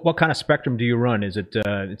 So what kind of spectrum do you run? Is it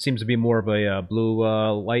it seems to be more of a blue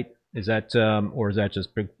light? Is that or is that just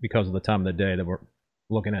because of the time of the day that we're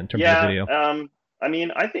looking at in terms of the video? I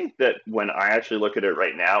mean, I think that when I actually look at it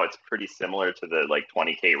right now, it's pretty similar to the like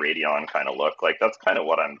 20K Radion kind of look. Like that's kind of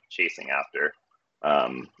what I'm chasing after,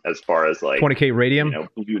 as far as like 20K radium,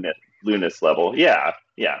 you know, blueness level. Yeah,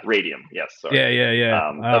 radium. Yes, sorry.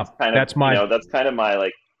 Yeah. That's kind of that's my, you know, that's kind of my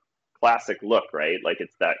like classic look, right? Like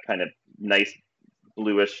it's that kind of nice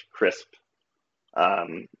bluish, crisp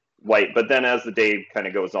white. But then as the day kind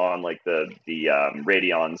of goes on, like the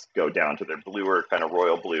radions go down to their bluer kind of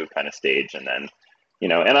royal blue kind of stage, and then you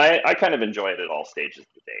know, and I kind of enjoy it at all stages of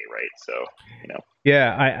the day, right? So you know.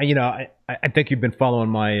 Yeah, I think you've been following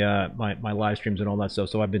my my live streams and all that stuff.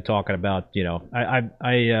 So I've been talking about, you know, I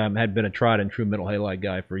had been a tried and true middle halide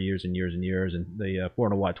guy for years and years and years, and the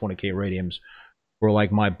 400 watt 20K radiums were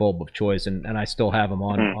like my bulb of choice, and I still have them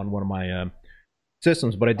on one of my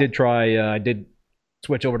systems. But I did try, I did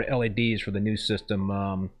switch over to LEDs for the new system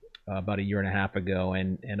about a year and a half ago,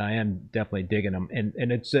 and I am definitely digging them.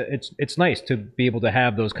 And it's nice to be able to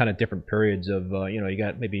have those kind of different periods of you know, you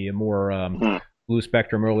got maybe a more blue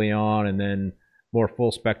spectrum early on, and then more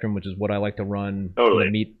full spectrum, which is what I like to run for the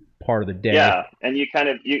meat part of the day. Yeah, and you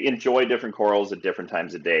enjoy different corals at different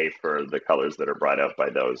times of day for the colors that are brought out by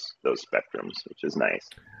those spectrums, which is nice.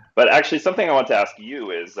 But actually, something I want to ask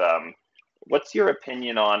you is, what's your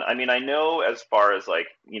opinion on? I mean, I know as far as like,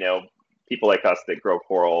 you know, people like us that grow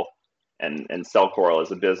coral and sell coral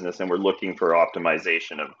as a business, and we're looking for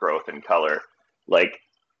optimization of growth and color, like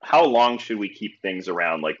how long should we keep things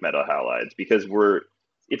around like metal halides? Because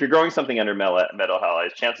if you're growing something under metal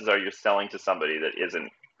halides, chances are you're selling to somebody that isn't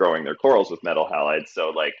growing their corals with metal halides. So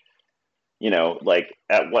like, you know, like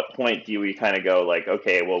at what point do we kind of go like,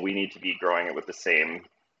 okay, well, we need to be growing it with the same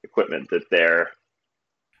equipment that they're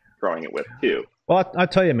growing it with too? Well, I'll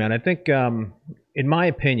tell you, man, I think in my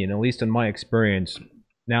opinion, at least in my experience,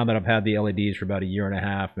 now that I've had the LEDs for about a year and a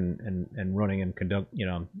half and running and conduct, you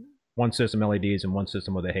know, one system LEDs and one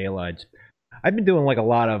system with the halides, I've been doing like a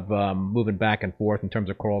lot of moving back and forth in terms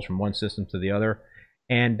of corals from one system to the other.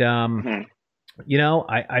 And, you know,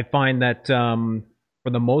 I find that for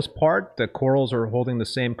the most part, the corals are holding the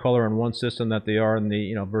same color in one system that they are in the,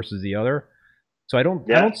 you know, versus the other. So I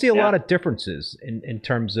don't see a lot of differences in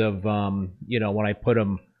terms of, you know, when I put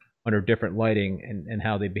them under different lighting and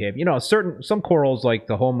how they behave. You know, some corals like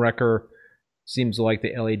the home wrecker seems like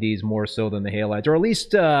the LEDs more so than the halides, or at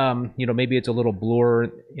least you know, maybe it's a little bluer,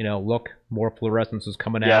 you know, look, more fluorescence is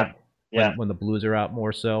coming out when the blues are out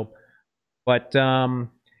more so. But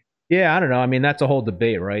yeah, I don't know. I mean, that's a whole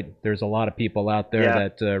debate, right? There's a lot of people out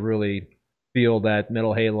there that really feel that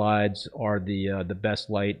metal halides are the best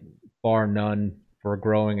light, bar none, for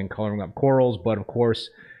growing and coloring up corals. But of course,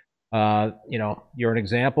 you know, you're an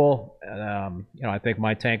example. You know, I think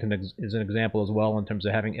my tank is an example as well in terms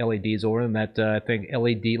of having LEDs over them. That I think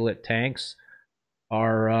LED lit tanks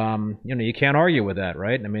are, you know, you can't argue with that,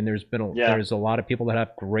 right? I mean, there's a lot of people that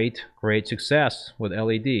have great success with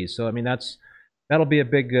LEDs. So I mean, that'll be a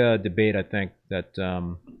big debate, I think, that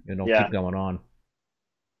you know, keep going on.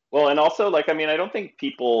 Well, and also, like, I mean, I don't think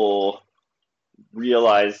people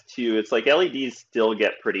realize too, it's like LEDs still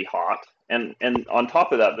get pretty hot, and on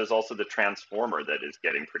top of that, there's also the transformer that is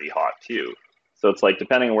getting pretty hot too. So it's like,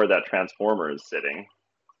 depending on where that transformer is sitting,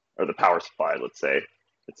 or the power supply, let's say,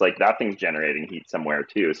 it's like that thing's generating heat somewhere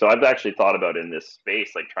too. So I've actually thought about in this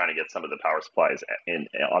space, like trying to get some of the power supplies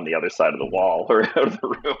on the other side of the wall or out of the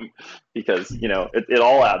room, because you know, it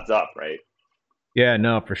all adds up, right? Yeah,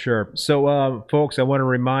 no, for sure. So, folks, I want to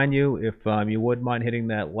remind you, if you wouldn't mind hitting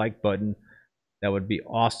that like button, that would be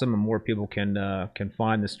awesome, and more people can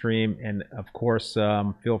find the stream. And of course,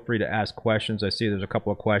 feel free to ask questions. I see there's a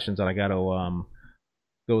couple of questions that I got to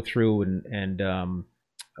go through and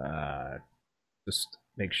just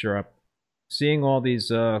make sure I seeing all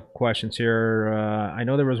these questions here. I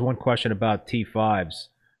know there was one question about T5s.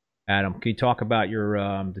 Adam, can you talk about your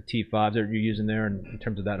the T5s that you're using there in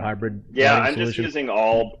terms of that hybrid? Yeah, I'm solution? just using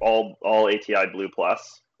all ATI Blue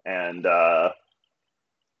Plus, and yeah,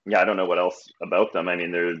 I don't know what else about them. I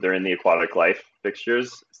mean, they're in the Aquatic Life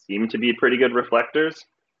fixtures. Seem to be pretty good reflectors.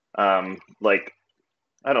 Like,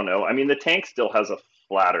 I don't know. I mean, the tank still has a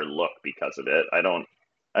flatter look because of it. I don't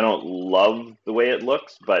love the way it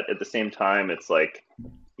looks, but at the same time, it's like,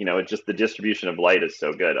 you know, it just the distribution of light is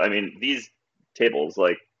so good. I mean, these tables,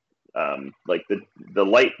 like the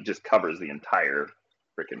light just covers the entire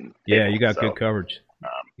freaking. Yeah, you got good coverage.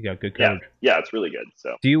 You got good coverage. Yeah, it's really good.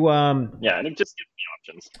 So do you yeah, and it just gives me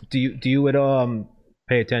options. Do you at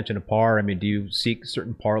pay attention to par? I mean, do you seek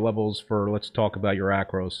certain par levels for? Let's talk about your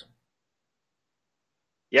acros.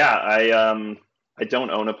 Yeah, I don't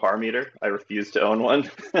own a par meter. I refuse to own one.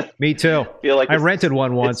 Me too. Feel like I rented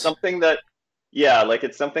one once. It's something that, yeah, like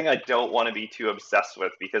it's something I don't want to be too obsessed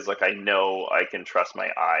with because like I know I can trust my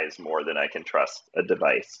eyes more than I can trust a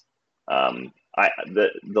device.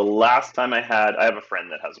 The last time I have a friend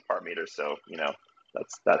that has a par meter, so you know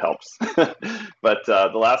that helps. But the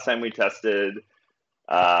last time we tested,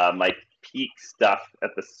 my peak stuff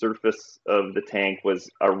at the surface of the tank was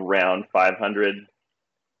around 500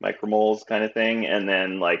 micromoles kind of thing, and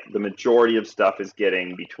then like the majority of stuff is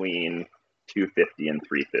getting between 250 and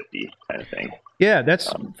 350 kind of thing. Yeah,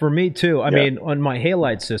 that's for me too. I mean, on my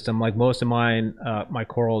halide system, like most of mine, my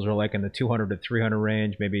corals are like in the 200 to 300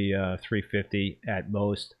 range, maybe 350 at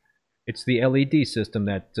most. It's the LED system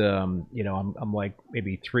that you know, I'm like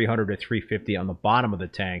maybe 300 to 350 on the bottom of the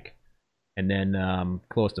tank, and then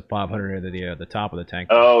close to 500 at the top of the tank.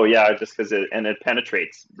 Oh yeah, just because it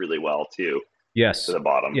penetrates really well too. Yes. To the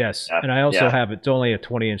bottom. Yes, and I also have it's only a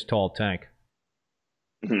 20-inch tall tank.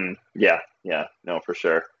 Mm-hmm. Yeah, no, for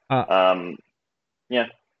sure. Yeah.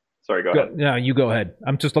 Sorry, go ahead. No, you go ahead.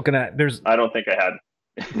 I'm just looking at I don't think I had.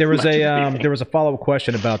 There was a follow-up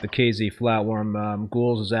question about the KZ flatworm.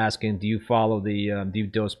 Ghouls is asking, do you follow the do you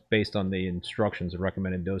dose based on the instructions, the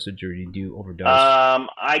recommended dosage, or do you overdose?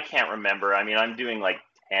 I can't remember. I mean, I'm doing like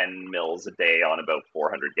 10 mils a day on about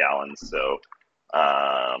 400 gallons, so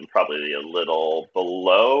probably a little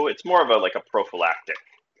below. It's more of a prophylactic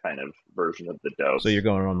kind of version of the dose. So you're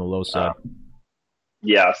going on the low side.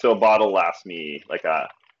 Yeah, so a bottle lasts me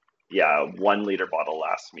 1 liter bottle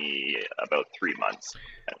lasts me about 3 months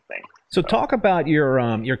kind of thing. So talk about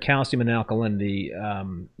your calcium and alkalinity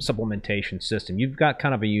supplementation system. You've got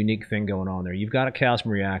kind of a unique thing going on there. You've got a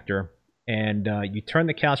calcium reactor, and you turn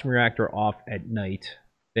the calcium reactor off at night.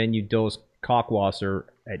 Then you dose Kalkwasser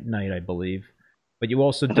at night, I believe. But you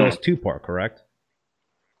also dose 2-part, correct?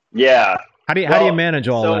 Yeah. How do you manage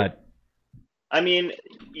all that? I mean,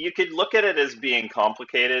 you could look at it as being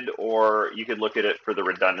complicated, or you could look at it for the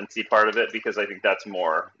redundancy part of it, because I think that's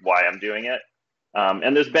more why I'm doing it.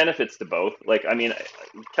 And there's benefits to both. Like, I mean,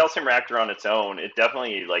 calcium reactor on its own, it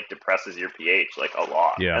definitely like depresses your pH like a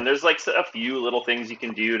lot. Yeah. And there's like a few little things you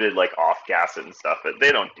can do to like off gas it and stuff, but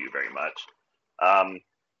they don't do very much.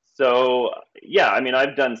 So yeah, I mean,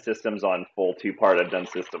 I've done systems on full 2-part. I've done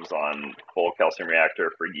systems on full calcium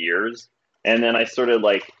reactor for years. And then I sort of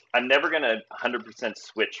like, I'm never going to 100%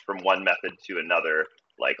 switch from one method to another,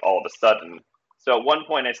 like all of a sudden. So at one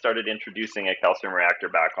point I started introducing a calcium reactor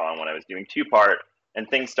back on when I was doing 2-part, and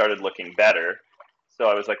things started looking better. So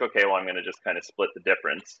I was like, okay, well, I'm going to just kind of split the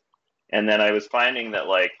difference. And then I was finding that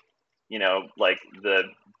like, you know, like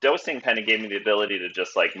the dosing kind of gave me the ability to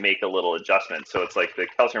just like make a little adjustment. So it's like the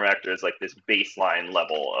calcium reactor is like this baseline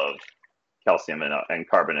level of calcium and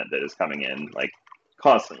carbonate that is coming in like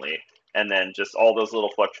constantly. And then just all those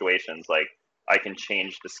little fluctuations, like I can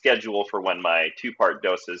change the schedule for when my 2-part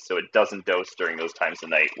doses, so it doesn't dose during those times of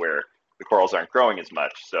night where the corals aren't growing as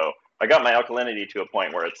much. So I got my alkalinity to a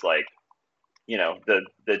point where it's like, you know, the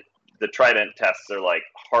Trident tests are like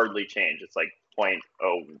hardly change. It's like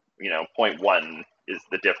 0.1 is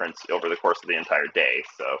the difference over the course of the entire day.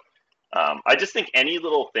 So I just think any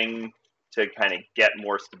little thing to kind of get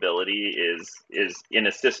more stability is in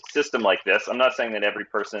a system like this. I'm not saying that every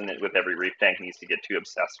person with every reef tank needs to get too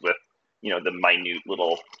obsessed with, you know, the minute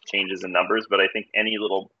little changes in numbers, but I think any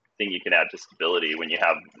little thing you can add to stability when you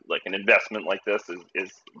have like an investment like this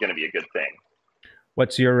is going to be a good thing.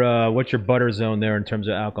 What's your butter zone there in terms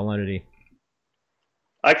of alkalinity?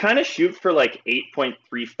 I kind of shoot for like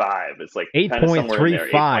 8.35. It's like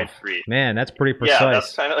 8.35. Man, that's pretty precise. Yeah,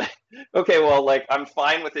 that's kind of like, okay, well, like I'm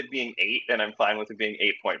fine with it being 8 and I'm fine with it being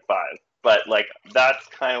 8.5. But like that's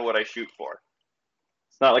kind of what I shoot for.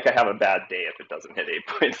 It's not like I have a bad day if it doesn't hit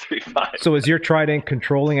 8.35. So is your Trident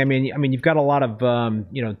controlling? I mean, you've got a lot of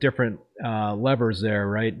you know, different levers there,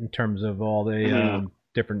 right? In terms of all the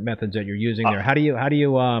different methods that you're using there. How do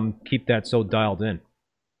you keep that so dialed in?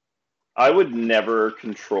 I would never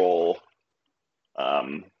control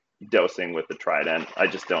dosing with the Trident. I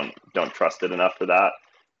just don't trust it enough for that.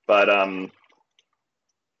 But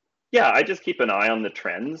yeah, I just keep an eye on the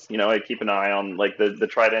trends. I keep an eye on like the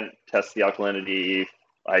Trident tests the alkalinity.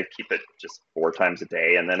 I keep it just 4 times a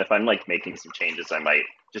day, and then if I'm like making some changes, I might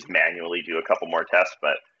just manually do a couple more tests.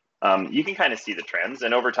 But you can kind of see the trends,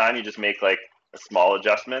 and over time, you just make like a small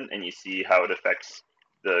adjustment, and you see how it affects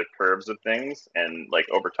the curves of things, and like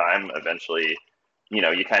over time, eventually,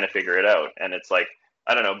 you kind of figure it out. And it's like,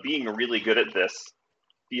 I don't know, being really good at this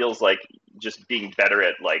feels like just being better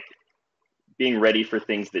at like being ready for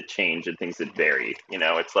things that change and things that vary.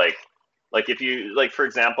 It's like if you like, for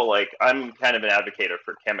example, like I'm kind of an advocate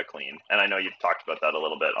for ChemiClean, and I know you've talked about that a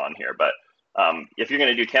little bit on here, but if you're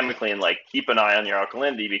going to do ChemiClean, like keep an eye on your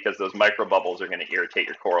alkalinity, because those micro bubbles are going to irritate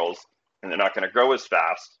your corals, and they're not going to grow as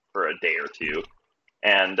fast for a day or two.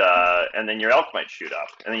 And then your elk might shoot up,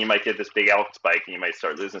 and then you might get this big elk spike, and you might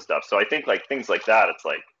start losing stuff. So I think like things like that, it's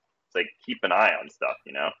like keep an eye on stuff,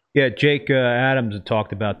 Yeah, Jake Adams had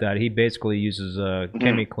talked about that. He basically uses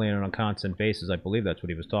ChemiClean on a constant basis. I believe that's what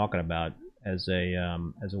he was talking about as a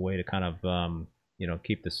way to kind of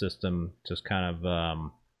keep the system just kind of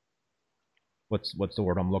what's the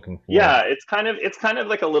word I'm looking for? Yeah, it's kind of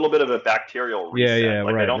like a little bit of a bacterial reset. Yeah,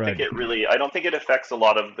 like right, I don't think it affects a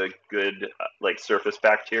lot of the good like surface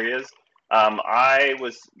bacterias. I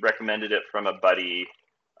was recommended it from a buddy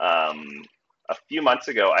a few months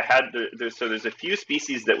ago. I had there's a few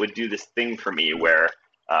species that would do this thing for me where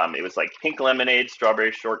it was like pink lemonade,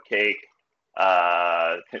 strawberry shortcake,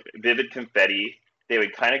 vivid confetti. They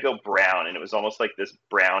would kind of go brown, and it was almost like this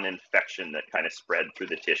brown infection that kind of spread through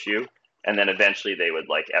the tissue. And then eventually they would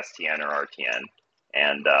like STN or RTN.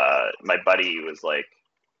 And my buddy was like,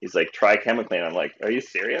 he's like, try ChemiClean. I'm like, are you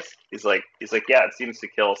serious? He's like, yeah, it seems to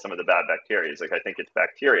kill some of the bad bacteria. He's like, I think it's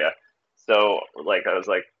bacteria. So like, I was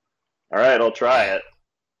like, all right, I'll try it.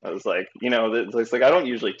 I was like, it's like, I don't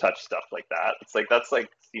usually touch stuff like that. It's like, that's like,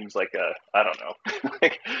 seems like I don't know,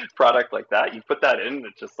 like product like that. You put that in,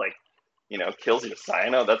 it just like, kills you with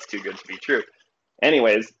cyano. That's too good to be true.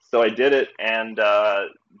 Anyways, so I did it, and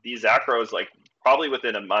these acros, like probably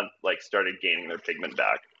within a month, like started gaining their pigment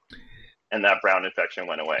back, and that brown infection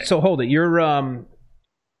went away. So hold it, you're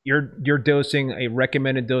dosing a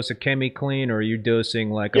recommended dose of ChemiClean, or are you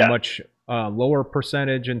dosing like a much lower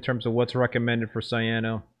percentage in terms of what's recommended for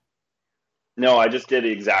cyano? No, I just did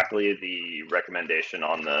exactly the recommendation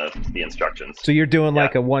on the instructions. So you're doing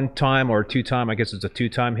like a 1-time or 2-time, I guess it's a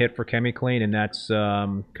 2-time hit for ChemiClean, and that's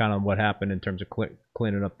kind of what happened in terms of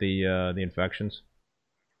cleaning up the infections?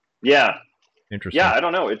 Yeah. Interesting. Yeah, I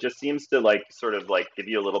don't know. It just seems to like sort of like give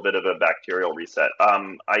you a little bit of a bacterial reset.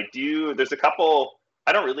 There's a couple,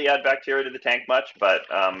 I don't really add bacteria to the tank much, but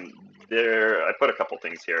I put a couple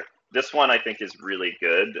things here. This one I think is really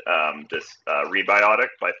good. This Rebiotic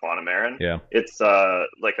by Fauna Marin. Yeah. It's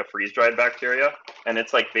like a freeze-dried bacteria, and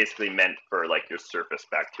it's like basically meant for like your surface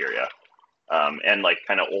bacteria, and like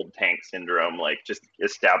kind of old tank syndrome, like just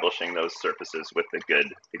establishing those surfaces with the good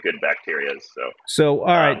bacteria. So all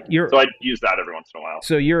right, so I use that every once in a while.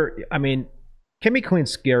 So ChemiClean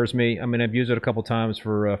scares me. I mean, I've used it a couple times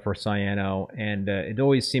for cyano, and it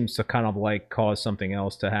always seems to kind of like cause something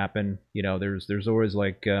else to happen. There's always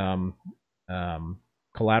like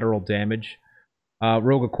collateral damage.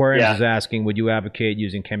 Rogue Aquariums is asking, would you advocate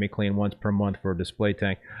using ChemiClean once per month for a display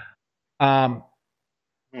tank?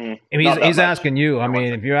 He's asking you. I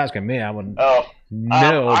mean, if you're asking me, I wouldn't.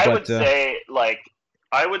 No, I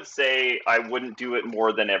would say I wouldn't do it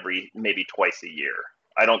more than maybe twice a year.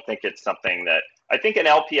 I don't think it's something that, I think an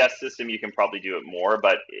LPS system, you can probably do it more,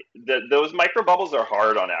 but those microbubbles are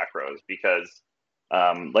hard on acros because,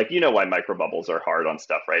 why microbubbles are hard on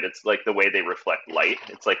stuff, right? It's like the way they reflect light.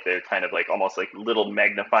 It's like they're kind of like almost like little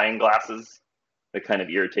magnifying glasses that kind of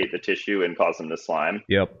irritate the tissue and cause them to slime.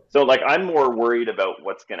 Yep. So like I'm more worried about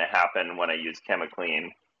what's going to happen when I use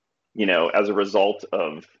ChemiClean, as a result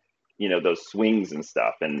of, those swings and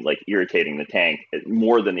stuff and like irritating the tank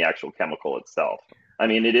more than the actual chemical itself. I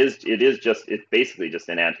mean, it's basically just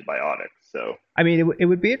an antibiotic. So I mean, it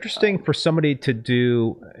would be interesting for somebody to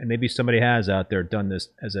do, and maybe somebody has out there done this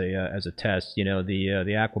as a test. The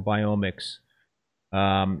Aquabiomics,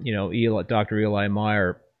 Dr. Eli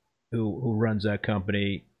Meyer, who runs that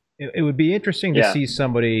company. It would be interesting to see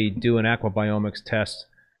somebody do an Aquabiomics test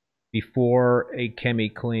before a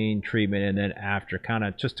ChemiClean treatment and then after,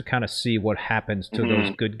 just to see what happens to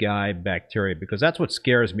those good guy bacteria, because that's what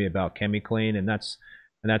scares me about ChemiClean, and that's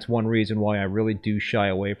one reason why I really do shy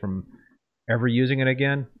away from ever using it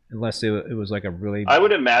again, unless it was like a really. I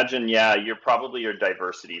would imagine, yeah, your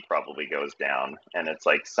diversity probably goes down, and it's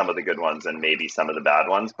like some of the good ones and maybe some of the bad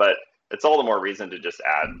ones, but it's all the more reason to just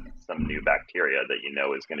add some new bacteria that you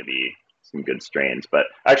know is going to be some good strains. But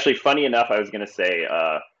actually, funny enough, I was going to say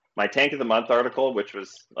my Tank of the Month article, which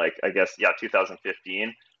was like, I guess, yeah,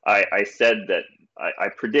 2015. I said that I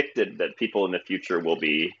predicted that people in the future will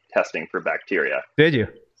be testing for bacteria. Did you?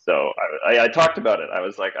 So I talked about it. I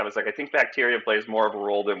was like, I think bacteria plays more of a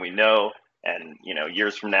role than we know, and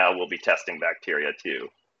years from now we'll be testing bacteria too.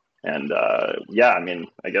 And yeah,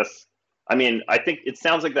 I think it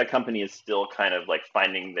sounds like that company is still kind of like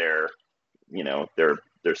finding their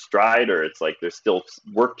stride, or it's like there's still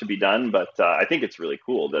work to be done. But I think it's really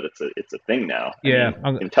cool that it's a thing now. Yeah,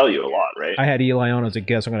 I can tell you a lot, right? I had Eli on as a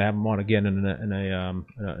guest. I'm going to have him on again in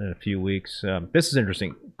a few weeks. This is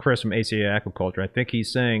interesting. Chris from ACA Aquaculture. I think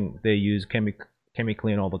he's saying they use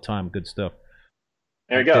ChemiClean all the time. Good stuff.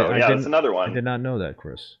 There you go. Yeah, that's another one. I did not know that,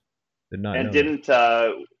 Chris. Did not. And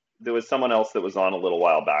there was someone else that was on a little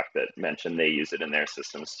while back that mentioned they use it in their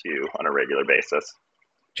systems too on a regular basis.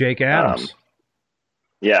 Jake Adams.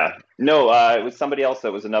 Yeah. No, it was somebody else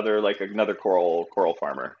that was another coral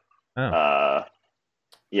farmer. Oh.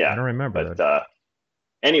 Yeah. I don't remember but, that.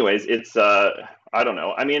 Anyways, it's I don't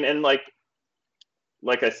know. I mean, and like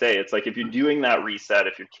I say, it's like if you're doing that reset,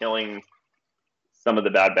 if you're killing some of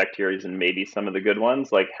the bad bacteria and maybe some of the good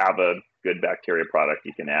ones, like have a good bacteria product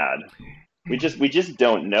you can add. We just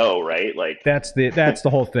don't know, right? Like that's the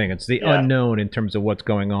whole thing. It's the unknown in terms of what's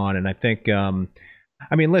going on, and I think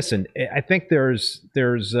I mean, listen, I think there's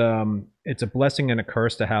it's a blessing and a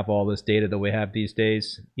curse to have all this data that we have these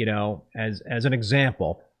days. As an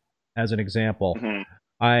example,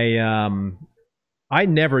 mm-hmm. I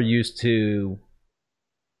never used to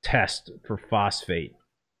test for phosphate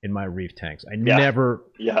in my reef tanks. I never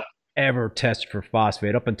ever tested for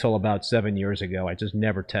phosphate up until about 7 years ago. I just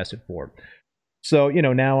never tested for it. So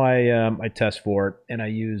now I test for it, and I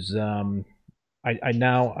use the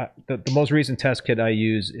most recent test kit I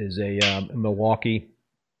use is a Milwaukee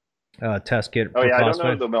test kit. Oh yeah, phosphate. I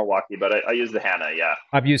don't know the Milwaukee, but I use the Hanna. Yeah,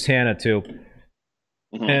 I've used Hanna too.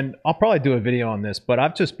 Mm-hmm. And I'll probably do a video on this, but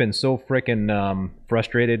I've just been so freaking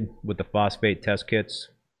frustrated with the phosphate test kits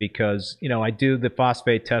because I do the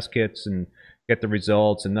phosphate test kits and get the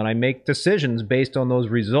results, and then I make decisions based on those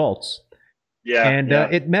results. Yeah, and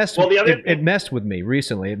it messed. Well, it messed with me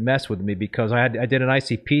recently. It messed with me because I did an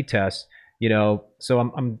ICP test.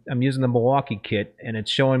 So I'm using the Milwaukee kit, and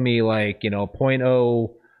it's showing me like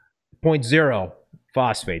 0.0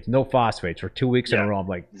 phosphates, no phosphates for 2 weeks in a row. I'm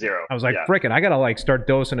like zero. I was like, frickin', I gotta like start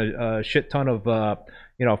dosing a shit ton of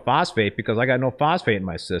phosphate because I got no phosphate in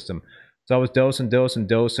my system. So I was dosing,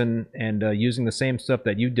 and using the same stuff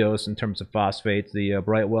that you dose in terms of phosphates, the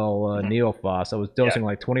Brightwell Neophos. I was dosing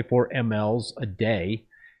like 24 mLs a day,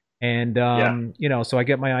 and so I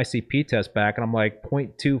get my ICP test back, and I'm like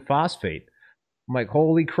 0.2 phosphate. I'm like,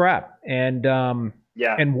 holy crap! And one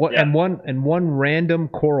random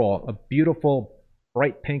coral, a beautiful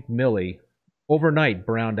bright pink millie, overnight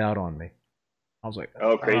browned out on me. I was like,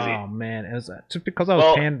 oh, crazy. Oh man, is that just because I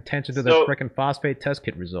was paying attention to the frickin' phosphate test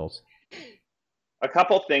kit results? A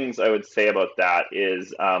couple things I would say about that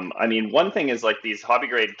is, one thing is like these hobby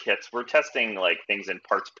grade kits, we're testing like things in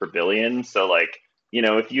parts per billion. So like,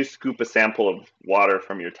 if you scoop a sample of water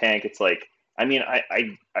from your tank, it's like,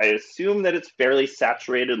 I assume that it's fairly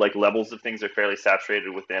saturated, like levels of things are fairly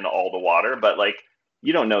saturated within all the water, but like,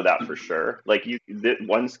 you don't know that for sure. Like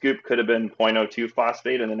one scoop could have been 0.02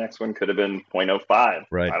 phosphate and the next one could have been 0.05.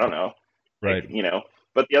 Right. I don't know. Right. Like,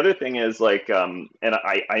 but the other thing is like, and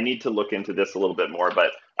I need to look into this a little bit more,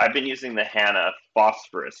 but I've been using the Hanna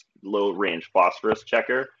phosphorus, low range phosphorus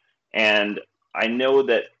checker. And I know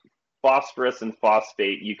that phosphorus and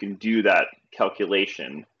phosphate, you can do that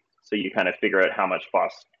calculation. So you kind of figure out how much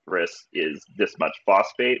phosphorus is this much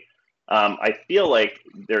phosphate. I feel like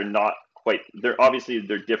they're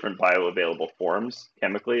different bioavailable forms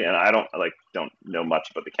chemically. And I don't know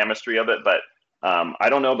much about the chemistry of it, but I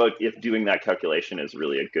don't know about if doing that calculation is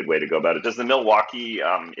really a good way to go about it. Does the Milwaukee,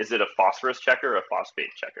 is it a phosphorus checker or a phosphate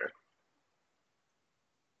checker?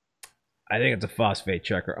 I think it's a phosphate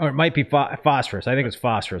checker, or it might be phosphorus. I think it's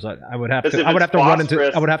phosphorus. I would have to run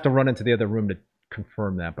into the other room to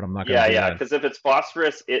confirm that, but I'm not going to. Yeah. Because if it's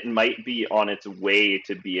phosphorus, it might be on its way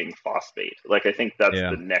to being phosphate. Like I think that's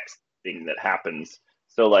the next thing that happens.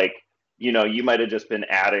 So like, you might have just been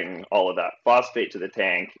adding all of that phosphate to the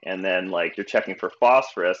tank, and then like you're checking for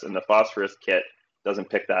phosphorus, and the phosphorus kit doesn't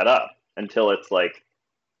pick that up until it's like,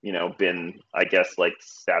 been, I guess, like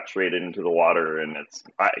saturated into the water, and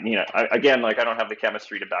again, like I don't have the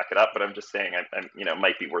chemistry to back it up, but I'm just saying, it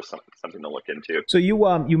might be worth something to look into. So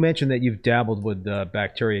you mentioned that you've dabbled with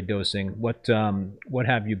bacteria dosing. What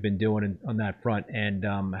have you been doing on that front, and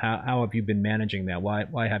how have you been managing that?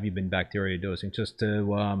 Why have you been bacteria dosing? Just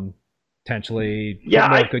to potentially put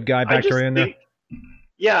more good guy bacteria in there?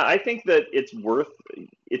 Yeah, I think that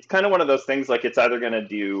it's kind of one of those things, like it's either going to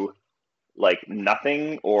do like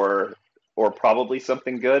nothing or probably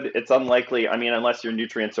something good. It's unlikely, I mean, unless your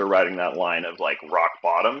nutrients are riding that line of like rock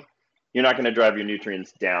bottom, you're not going to drive your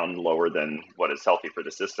nutrients down lower than what is healthy for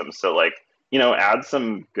the system. So like, add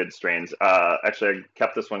some good strains. Actually, I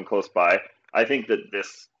kept this one close by. I think that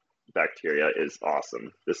this bacteria is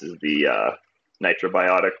awesome. This is the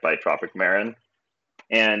Nitrobiotic by Tropic Marin.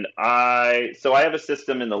 And I have a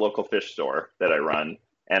system in the local fish store that I run,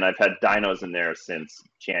 and I've had dinos in there since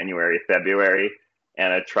January, February.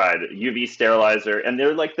 And I tried UV sterilizer, and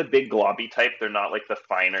they're like the big globby type. They're not like the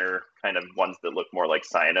finer kind of ones that look more like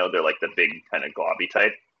cyano. They're like the big kind of globby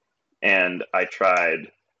type. And I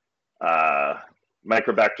tried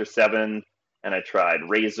Microbacter 7, and I tried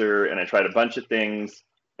Razor, and I tried a bunch of things,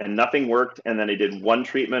 and nothing worked. And then I did one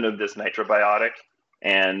treatment of this Nitrobiotic,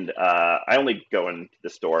 and I only go into the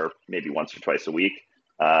store maybe once or twice a week.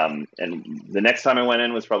 And the next time I went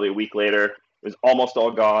in was probably a week later. It was almost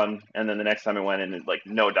all gone. And then the next time I went in, like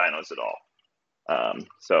no dinos at all.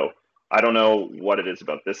 So I don't know what it is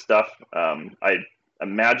about this stuff. I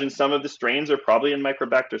imagine some of the strains are probably in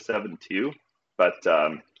Microbacter 7 too. But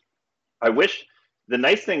I wish, the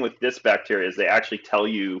nice thing with this bacteria is they actually tell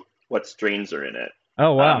you what strains are in it.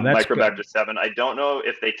 Oh wow, that's Microbacter good. 7. I don't know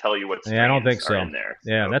if they tell you what strains I don't think so. are in there.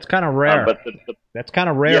 Yeah, that's kind of rare. But that's kind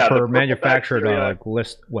of rare for a manufacturer bacteria, to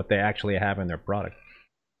list what they actually have in their product.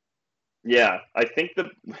 Yeah, I think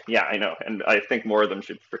I know, and I think more of them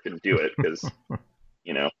should freaking do it because,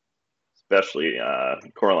 especially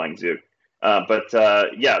Coraline Zoo.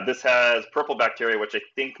 This has purple bacteria, which I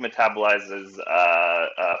think metabolizes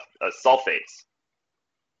sulfates.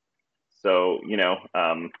 So,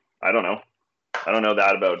 I don't know. I don't know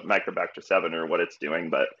that about Microbacter 7 or what it's doing,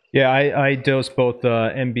 but yeah, I dose both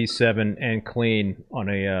MB7 and Clean on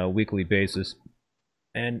a weekly basis,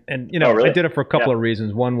 and really? I did it for a couple of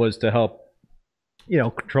reasons. One was to help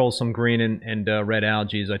control some green and red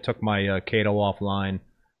algae. I took my Chaeto offline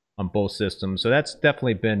on both systems, so that's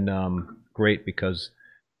definitely been great because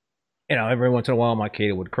every once in a while my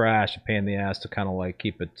Chaeto would crash, a pain in the ass to kind of like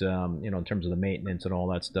keep it in terms of the maintenance and all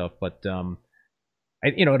that stuff, but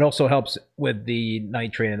it also helps with the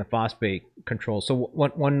nitrate and the phosphate control. So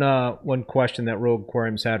one question that Rogue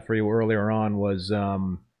Aquariums had for you earlier on was,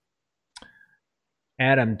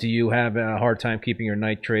 Adam, do you have a hard time keeping your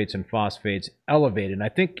nitrates and phosphates elevated? And I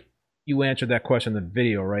think you answered that question in the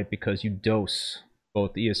video, right? Because you dose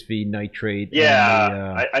both ESV, nitrate. Yeah,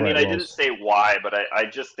 and I mean, I didn't say why, but I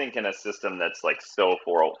just think in a system that's like so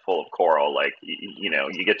full of coral, like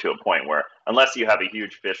you get to a point where unless you have a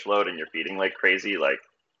huge fish load and you're feeding like crazy, like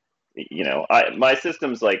my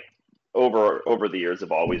systems like over the years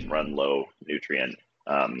have always run low nutrient.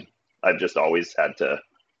 I've just always had to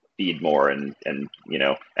feed more and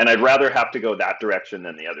I'd rather have to go that direction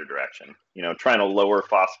than the other direction. Trying to lower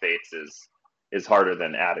phosphates is harder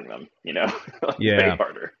than adding them, Yeah. Way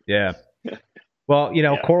harder. Yeah. Well,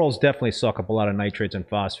 corals definitely suck up a lot of nitrates and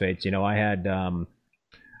phosphates. I've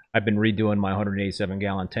been redoing my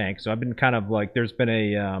 187-gallon tank, so I've been kind of like, there's been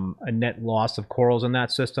a net loss of corals in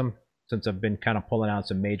that system since I've been kind of pulling out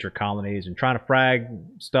some major colonies and trying to frag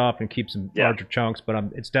stuff and keep some larger chunks, but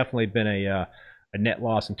it's definitely been a net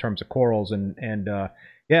loss in terms of corals, and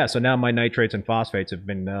so now my nitrates and phosphates have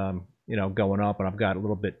been going up, and I've got a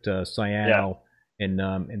little bit cyano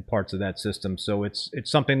in parts of that system. So it's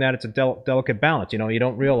something that it's a delicate balance. You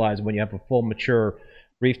don't realize when you have a full mature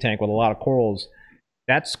reef tank with a lot of corals,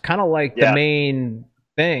 that's kind of like the main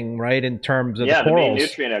thing, right? In terms of the corals, the main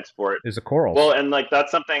nutrient export is the corals. Well, and like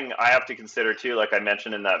that's something I have to consider too. Like I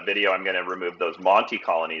mentioned in that video, I'm going to remove those Monty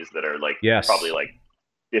colonies that are like probably like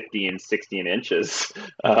 15, 16 inches.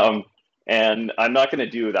 And I'm not going to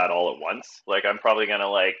do that all at once. Like I'm probably going to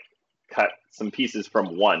like cut some pieces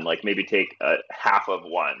from one, like maybe take half of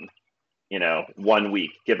one, 1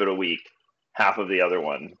 week, give it a week, half of the other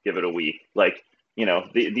one, give it a week. Like,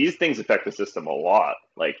 these things affect the system a lot.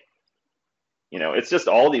 Like, it's just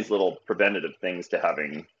all these little preventative things to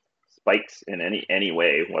having spikes in any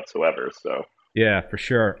way whatsoever. So yeah, for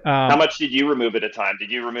sure. How much did you remove at a time?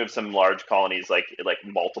 Did you remove some large colonies, like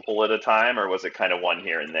multiple at a time, or was it kind of one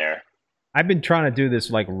here and there? I've been trying to do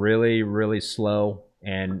this like really, really slow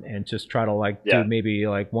and just try to do maybe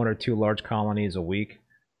like 1 or 2 large colonies a week.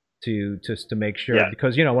 to just to make sure, Yeah.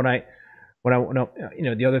 because the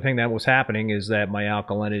other thing that was happening is that my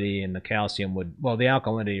alkalinity and the calcium the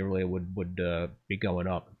alkalinity really would be going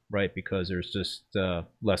up, right? Because there's just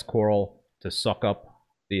less coral to suck up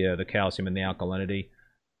the calcium and the alkalinity.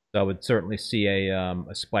 So I would certainly see a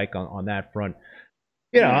spike on that front.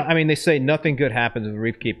 I mean, they say nothing good happens with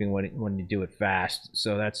reef keeping when you do it fast.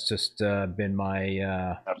 So that's just been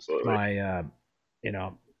my Absolutely. my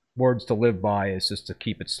words to live by, is just to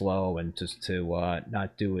keep it slow and just to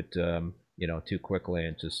not do it too quickly,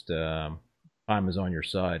 and just time is on your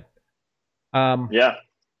side. Yeah.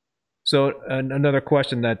 So another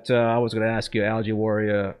question that I was going to ask you, Algae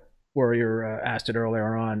Warrior asked it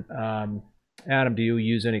earlier on. Adam, do you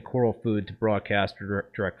use any coral food to broadcast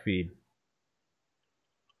or direct feed?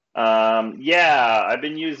 Yeah, I've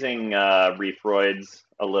been using Reefroids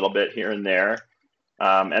a little bit here and there,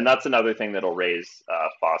 and that's another thing that'll raise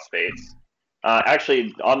phosphates.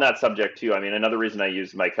 Actually, on that subject too, I mean, another reason I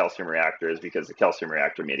use my calcium reactor is because the calcium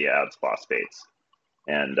reactor media adds phosphates,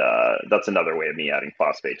 and that's another way of me adding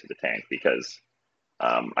phosphate to the tank, because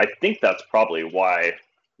I think that's probably why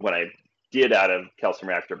when I did add a calcium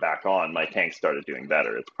reactor back on, my tank started doing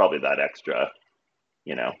better. It's probably that extra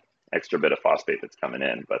bit of phosphate that's coming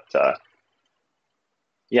in. But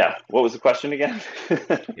yeah, what was the question again?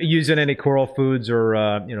 Using any coral foods or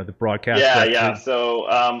the broadcast? Yeah. So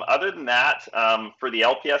other than that, for the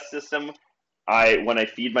LPS system, when I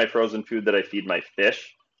feed my frozen food that I feed my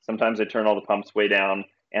fish, sometimes I turn all the pumps way down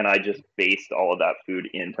and I just baste all of that food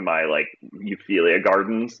into my Euphilia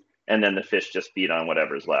gardens, and then the fish just feed on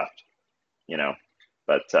whatever's left.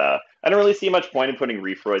 But I don't really see much point in putting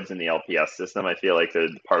Reefroids in the LPS system. I feel like the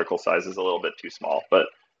particle size is a little bit too small. But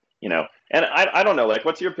and I don't know.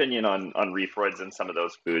 What's your opinion on Reefroids and some of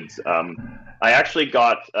those foods? I actually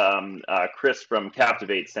got Chris from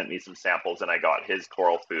Captivate sent me some samples, and I got his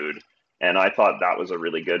coral food, and I thought that was a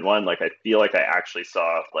really good one. I feel like I actually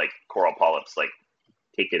saw coral polyps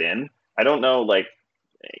take it in. I don't know.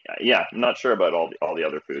 Yeah, I'm not sure about all the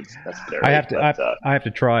other foods necessarily. I have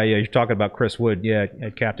to try. You're talking about Chris Wood,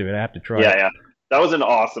 at Captivate. I have to try. Yeah. That was an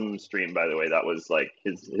awesome stream, by the way. That was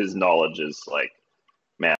his knowledge is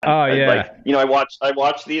man. Oh yeah. I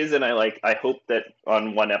watch these, and I hope that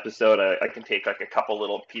on one episode I can take a couple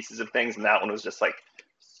little pieces of things, and that one was just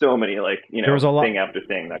so many there was a lot, thing after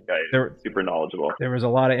thing. That guy is super knowledgeable. There was a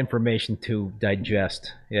lot of information to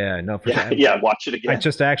digest. Yeah, no, for sure. Yeah, watch it again. I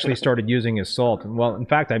just actually started using his salt. Well, in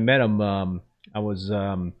fact, I met him. I was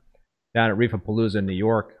down at Reefapalooza in New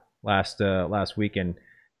York last weekend,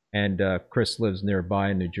 and Chris lives nearby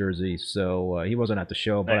in New Jersey, so he wasn't at the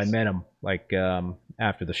show, but nice. I met him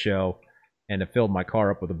after the show, and it filled my car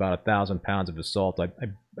up with about 1,000 pounds of his salt.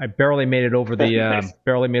 I barely made it over the nice.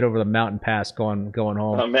 Barely made over the mountain pass going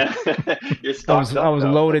home. Oh man, you're I was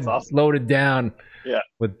loaded awesome. loaded down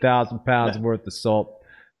with 1,000 pounds worth of salt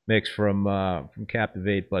mixed from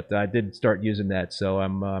Captivate, but I did start using that, so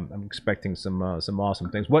I'm expecting some awesome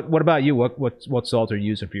things. What about you? What salt are you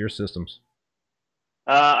using for your systems?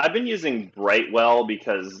 I've been using Brightwell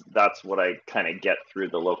because that's what I kind of get through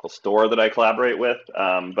the local store that I collaborate with.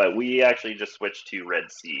 But we actually just switched to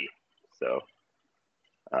Red Sea. So,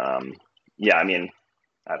 yeah, I mean,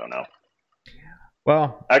 I don't know.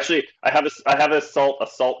 Well, actually, I have a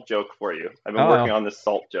salt joke for you. I've been working on this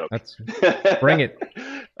salt joke. Bring it.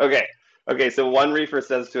 Okay. So one reefer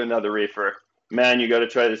says to another reefer, "Man, you got to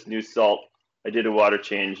try this new salt. I did a water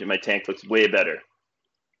change and my tank looks way better."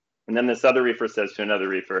 And then this other reefer says to another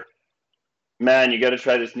reefer, "Man, you got to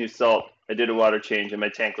try this new salt. I did a water change and my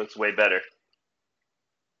tank looks way better."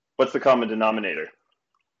 What's the common denominator?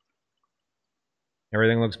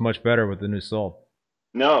 Everything looks much better with the new salt.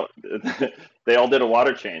 No, they all did a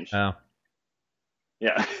water change. Oh.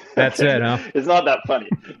 Yeah. That's it, huh? It's not that funny.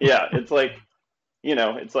 Yeah, it's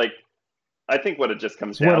I think what it just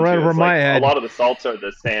comes down to is a lot of the salts are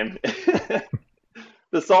the same.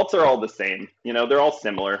 The salts are all the same. They're all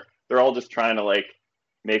similar. They're all just trying to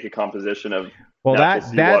make a composition of. Well,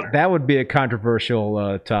 that would be a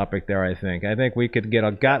controversial topic there. I think we could get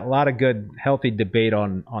a lot of good, healthy debate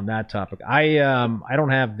on that topic. I don't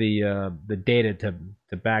have the data to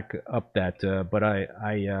back up that, but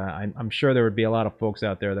I'm sure there would be a lot of folks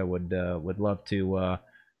out there that would love to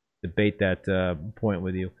debate that point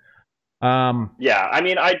with you. Yeah, I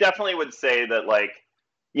mean, I definitely would say that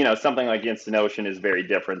something like Instant Ocean is very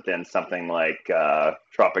different than something like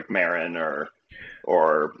Tropic Marin or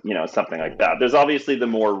something like that. There's obviously the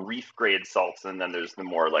more reef grade salts, and then there's the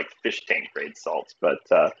more fish tank grade salts. But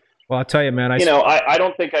well, I'll tell you, man, I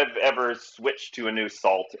don't think I've ever switched to a new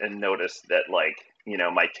salt and noticed that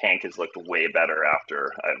my tank has looked way better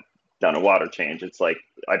after I've done a water change. It's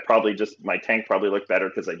I probably just, my tank probably looked better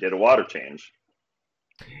because I did a water change.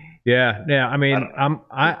 Yeah. I mean,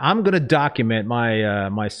 I'm going to document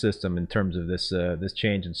my system in terms of this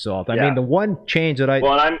change in salt. I mean, the one change that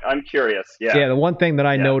well, and I'm curious. Yeah. The one thing that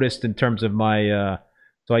I noticed in terms of my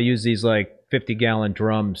so I use these like 50-gallon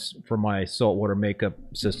drums for my saltwater makeup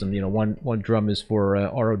system. You know, one drum is for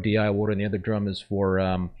RODI water, and the other drum is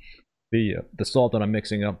for the salt that I'm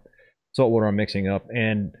mixing up, saltwater I'm mixing up,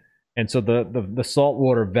 and so the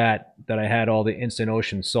saltwater vat that I had all the instant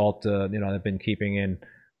ocean salt, I've been keeping in,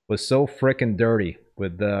 was so frickin' dirty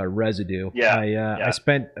with the residue. I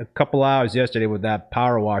spent a couple hours yesterday with that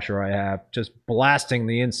power washer I have, just blasting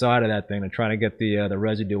the inside of that thing and trying to get the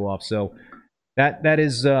residue off. So that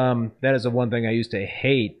is the one thing I used to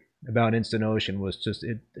hate about Instant Ocean, was just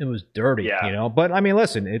it was dirty, But I mean,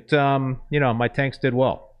 listen, my tanks did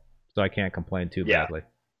well, so I can't complain too badly.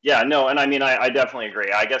 Yeah, no, and I mean, I definitely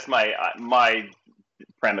agree. I guess my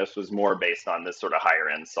premise was more based on this sort of higher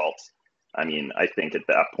end salts. I mean, I think at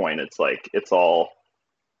that point it's like it's all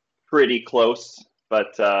pretty close,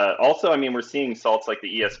 but also, I mean, we're seeing salts like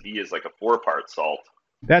the ESB is like a 4-part salt.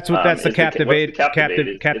 That's the Captivate.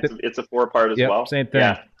 It's a 4-part as well. Same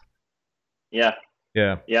thing. Yeah.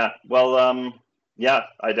 Well,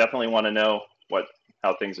 I definitely want to know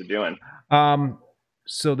how things are doing.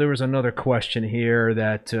 So there was another question here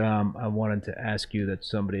that I wanted to ask you that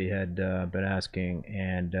somebody had been asking,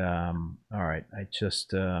 and all right, I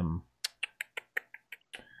just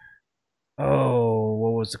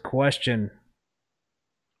what was the question?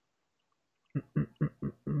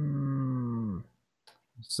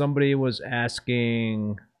 Somebody was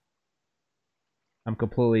asking. I'm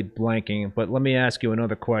completely blanking, but let me ask you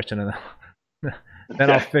another question, and then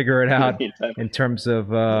I'll figure it out in terms of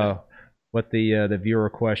what the viewer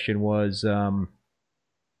question was. All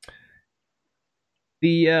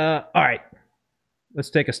right, let's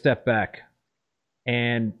take a step back.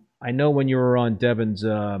 And I know when you were on Devin's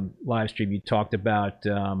live stream, you talked about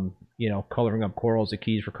coloring up corals, the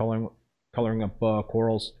keys for coloring up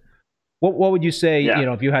corals. What would you say,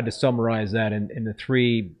 if you had to summarize that in the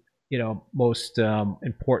three, most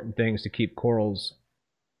important things to keep corals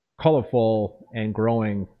colorful and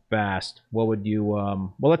growing fast? What would you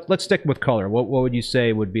let's stick with color. What would you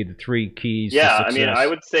say would be the three keys to success? I mean, I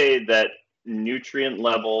would say that nutrient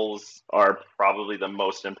levels are probably the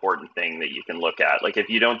most important thing that you can look at. Like, if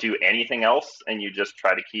you don't do anything else and you just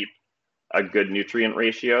try to keep a good nutrient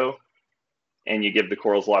ratio and you give the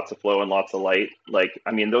corals lots of flow and lots of light, like,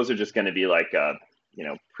 I mean, those are just going to be like a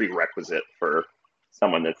prerequisite for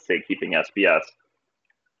someone that's, say, keeping SBS.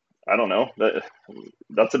 I don't know.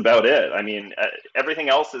 That's about it. I mean, everything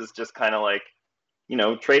else is just kind of like,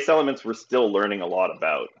 trace elements we're still learning a lot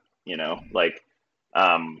about, like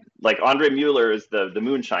Andre Mueller is the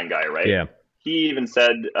moonshine guy, right? Yeah. He even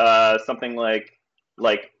said something like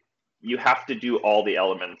you have to do all the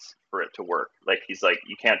elements for it to work. Like, he's like,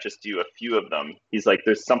 you can't just do a few of them. He's like,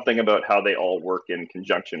 there's something about how they all work in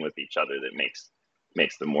conjunction with each other that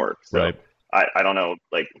makes them work. So right. I don't know,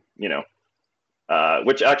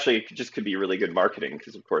 which actually just could be really good marketing,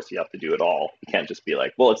 because of course you have to do it all. You can't just be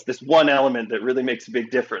like, well, it's this one element that really makes a big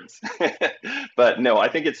difference. But no, I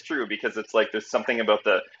think it's true, because it's like there's something about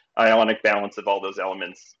the ionic balance of all those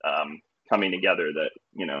elements coming together that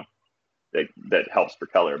that helps for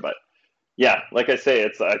color. But yeah, like I say,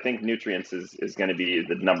 I think nutrients is going to be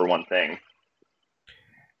the number one thing.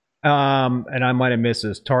 And I might have missed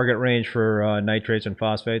this target range for nitrates and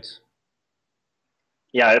phosphates.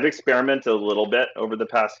 Yeah, I've experimented a little bit over the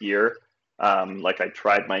past year. I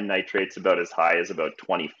tried my nitrates about as high as about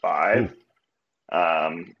 25.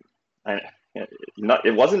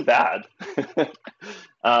 It wasn't bad.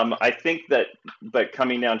 I think but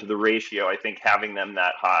coming down to the ratio, I think having them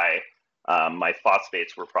that high, my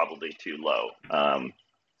phosphates were probably too low.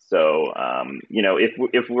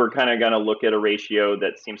 If we're kind of going to look at a ratio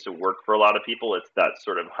that seems to work for a lot of people, it's that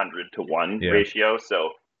sort of 100-to-1 ratio.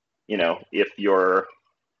 So, if your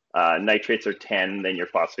nitrates are 10, then your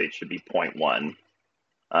phosphates should be 0.1.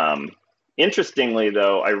 Interestingly,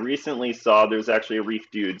 though, I recently saw there's actually a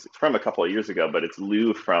Reef Dudes from a couple of years ago, but it's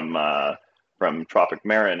Lou from Tropic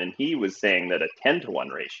Marin, and he was saying that a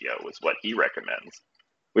 10-to-1 ratio was what he recommends,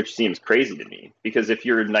 which seems crazy to me, because if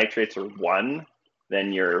your nitrates are 1,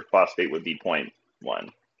 then your phosphate would be 0.1,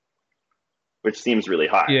 which seems really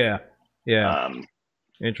high. Yeah.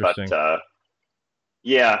 Interesting. So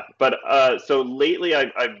lately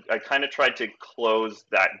I kind of tried to close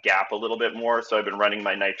that gap a little bit more. So I've been running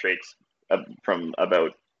my nitrates from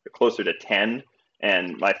about closer to 10,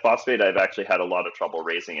 and my phosphate, I've actually had a lot of trouble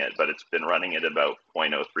raising it, but it's been running at about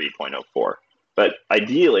 0.03, 0.04. But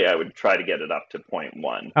ideally, I would try to get it up to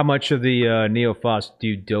 0.1. How much of the neophos do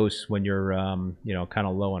you dose when you're, kind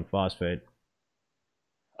of low on phosphate?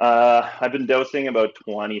 I've been dosing about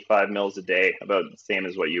 25 mils a day, about the same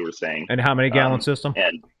as what you were saying. And how many gallon system?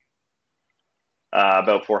 And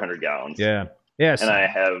about 400 gallons. Yeah. Yes. And I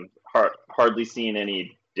have hardly seen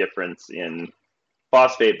any difference in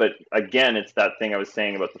phosphate. But again, it's that thing I was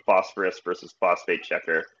saying about the phosphorus versus phosphate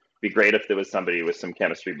checker. It'd be great if there was somebody with some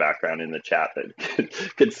chemistry background in the chat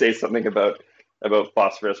that could say something about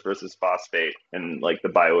phosphorus versus phosphate and like the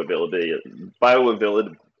bioavailability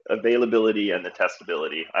and the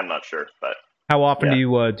testability. I'm not sure, but how often do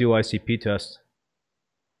you do ICP tests?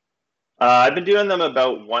 I've been doing them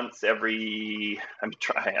about once every.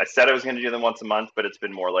 I said I was going to do them once a month, but it's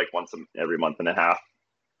been more like every month and a half.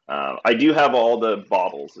 I do have all the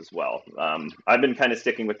bottles as well. I've been kind of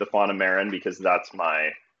sticking with the Fauna Marin because that's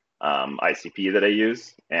my ICP that I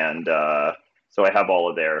use, and so I have all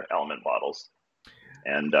of their element bottles.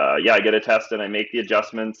 And I get a test and I make the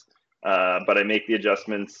adjustments, but I make the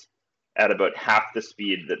adjustments at about half the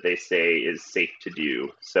speed that they say is safe to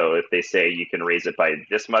do. So if they say you can raise it by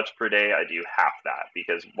this much per day, I do half that,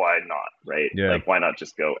 because why not, right? Yeah. Like, why not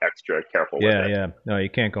just go extra careful with it? Yeah. No, you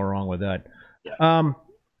can't go wrong with that. Yeah.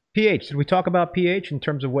 pH. Did we talk about pH in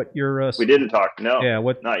terms of what your? We didn't talk. No. Yeah.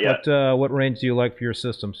 Not yet. What range do you like for your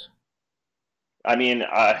systems? I mean,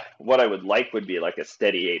 what I would like would be like a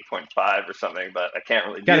steady 8.5 or something, but I can't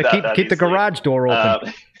really do that. Keep the garage door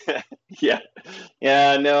open. Yeah.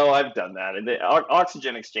 No, I've done that. And the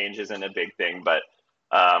oxygen exchange isn't a big thing, but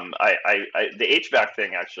the HVAC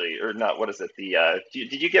thing actually, or not? What is it?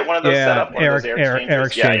 Did you get one of those set up? Air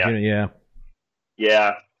exchange.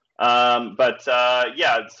 Yeah. So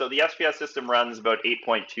the SPS system runs about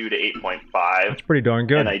 8.2 to 8.5. That's pretty darn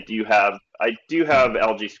good. And I do have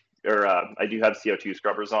LG, or I do have CO2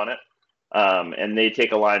 scrubbers on it, and they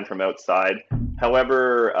take a line from outside.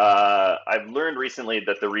 However, I've learned recently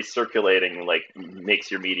that the recirculating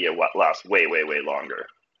makes your media last way longer.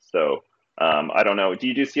 So I don't know. Do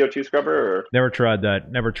you do CO2 scrubber? Or? Never tried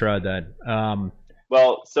that.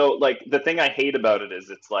 Well, so the thing I hate about it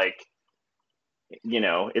is it's like,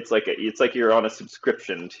 it's like you're on a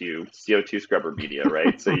subscription to CO2 scrubber media,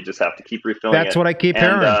 right? So you just have to keep refilling it. That's what I keep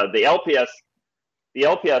hearing. The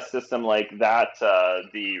LPS system, like that,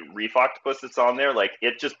 the Reef Octopus that's on there, like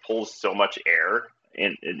it just pulls so much air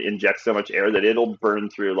and it injects so much air that it'll burn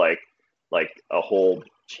through like a whole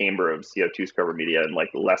chamber of CO2 scrubber media in like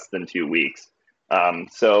less than 2 weeks.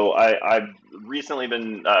 So I've recently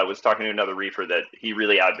been was talking to another reefer that he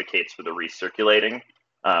really advocates for the recirculating,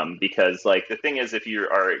 because like the thing is, if you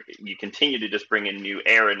continue to just bring in new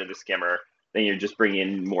air into the skimmer, then you're just bringing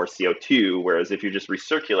in more CO2. Whereas if you're just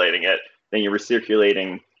recirculating it, then you're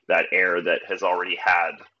recirculating that air that has already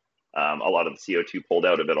had a lot of the CO2 pulled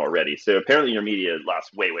out of it already. So apparently your media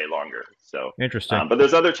lasts way longer. So interesting. But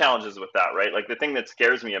there's other challenges with that, right? Like the thing that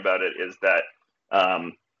scares me about it is that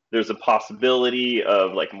there's a possibility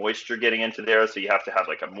of like moisture getting into there. So you have to have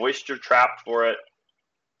like a moisture trap for it.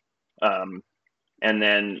 And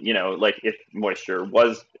then, like if moisture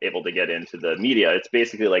was able to get into the media, it's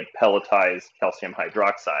basically like pelletized calcium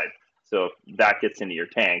hydroxide. So if that gets into your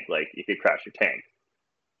tank, like you could crash your tank.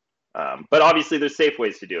 But obviously there's safe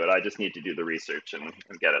ways to do it. I just need to do the research and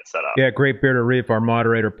get it set up. Yeah, Great Bearded Reef, our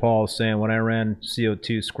moderator Paul is saying, when I ran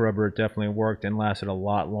CO2 scrubber, it definitely worked and lasted a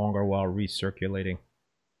lot longer while recirculating.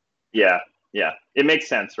 Yeah. It makes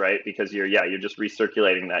sense, right? Because you're just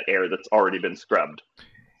recirculating that air that's already been scrubbed.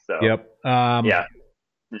 So yep. Yeah.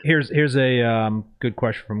 Here's a good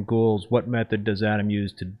question from Ghouls. What method does Adam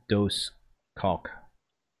use to dose caulk?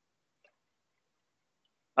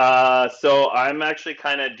 So I'm actually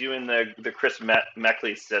kind of doing the Chris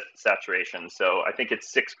Meckley saturation. So I think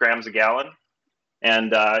it's 6 grams a gallon.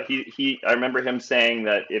 And I remember him saying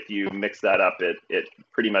that if you mix that up, it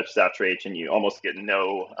pretty much saturates and you almost get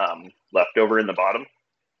no leftover in the bottom.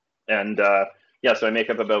 And so I make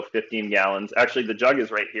up about 15 gallons. Actually, the jug is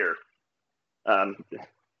right here,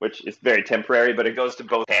 which is very temporary, but it goes to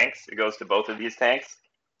both tanks. It goes to both of these tanks.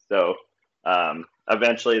 So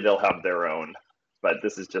eventually they'll have their own. But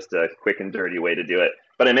this is just a quick and dirty way to do it.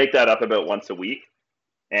 But I make that up about once a week.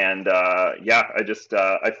 And I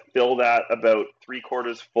fill that about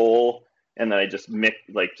 3/4 full, and then I just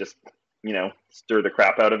stir the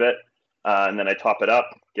crap out of it. And then I top it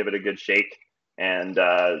up, give it a good shake. And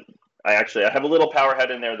I have a little power head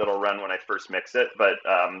in there that'll run when I first mix it, but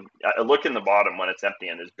I look in the bottom when it's empty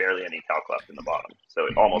and there's barely any calc left in the bottom, so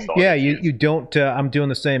it almost all. Yeah, you don't. I'm doing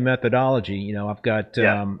the same methodology. You know, I've got 2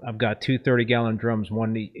 30-gallon drums,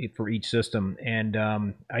 one for each system, and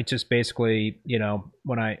I just basically, you know,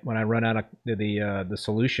 when I run out of the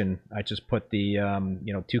solution, I just put the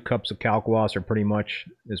 2 cups of Calc-Wasser pretty much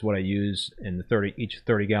is what I use in the each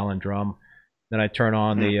 30-gallon drum. Then I turn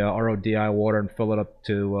on the RODI water and fill it up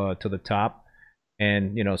to the top,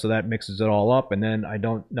 and you know, so that mixes it all up. And then I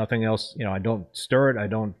don't nothing else. You know, I don't stir it. I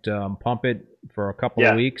don't pump it for a couple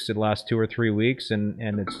of weeks. It lasts 2 or 3 weeks, and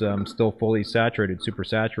it's still fully saturated, super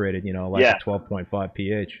saturated. You know, like a 12.5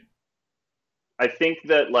 pH. I think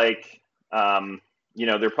that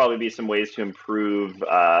there'll probably be some ways to improve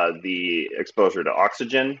the exposure to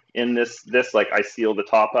oxygen in this. Like I seal the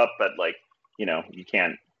top up, but you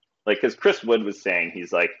can't. Because Chris Wood was saying,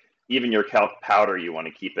 he's like, even your calc powder, you want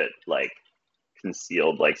to keep it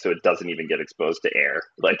concealed, so it doesn't even get exposed to air.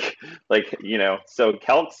 So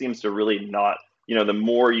calc seems to really not, the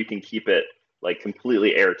more you can keep it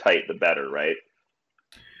completely airtight, the better, right?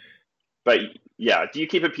 But yeah, do you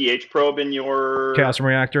keep a pH probe in your calcium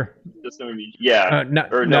reactor? System? Yeah,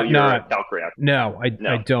 your calc reactor. No, I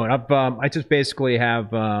don't. I just basically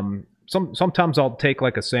have. Sometimes I'll take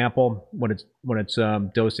a sample when it's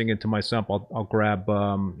dosing into my sample. I'll grab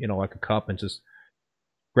a cup and just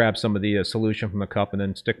grab some of the solution from the cup and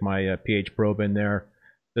then stick my pH probe in there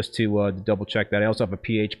just to double check that. I also have a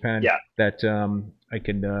pH pen that I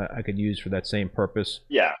could use for that same purpose.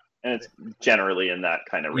 Yeah, and it's generally in that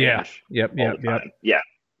kind of range. Yeah. Yeah.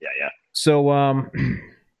 So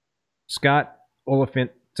Scott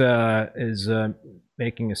Oliphant is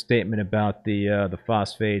making a statement about the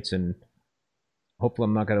phosphates, and hopefully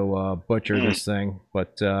I'm not going to butcher this thing,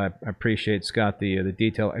 but I appreciate, Scott, the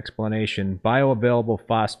detailed explanation. Bioavailable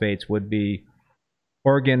phosphates would be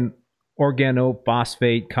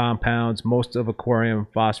organophosphate compounds. Most of aquarium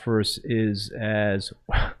phosphorus is as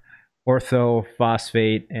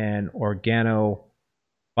orthophosphate and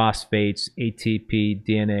organophosphates, ATP,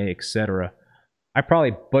 DNA, etc. I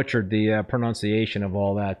probably butchered the pronunciation of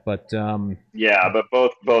all that, but but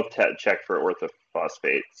both check for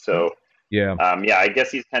orthophosphate. So I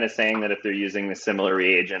guess he's kind of saying that if they're using the similar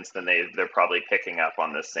reagents, then they're probably picking up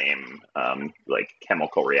on the same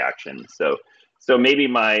chemical reaction. So maybe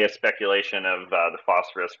my speculation of the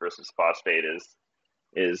phosphorus versus phosphate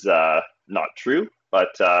is not true,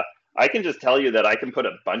 but I can just tell you that I can put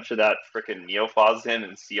a bunch of that frickin' neophos in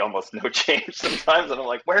and see almost no change sometimes, and I'm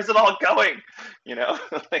like, where's it all going?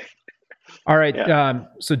 All right,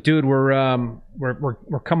 so dude, we're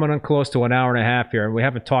coming on close to an hour and a half here, and we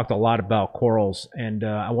haven't talked a lot about corals, and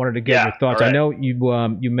I wanted to get your thoughts. Right. I know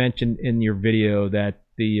you mentioned in your video that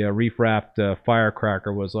the Reef Raft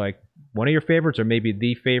Firecracker was one of your favorites, or maybe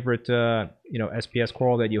the favorite SPS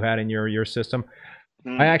coral that you had in your system.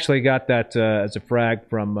 I actually got that as a frag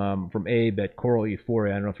from Abe at Coral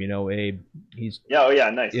Euphoria. I don't know if you know Abe. He's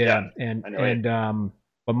nice.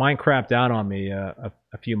 But mine crapped out on me a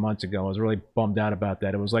few months ago. I was really bummed out about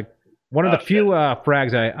that. It was one of the few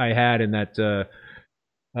frags I had in that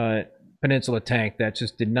Peninsula tank that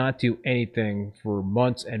just did not do anything for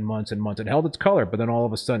months and months and months. It held its color, but then all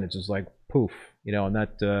of a sudden it's just poof, and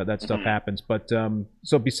that stuff happens. But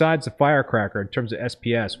so besides the Firecracker, in terms of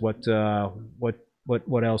SPS, what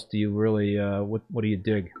else do you really what do you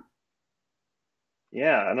dig?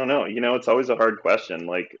 Yeah, I don't know. It's always a hard question.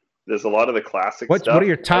 There's a lot of the classic stuff. What are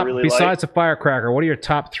your top besides the Firecracker? What are your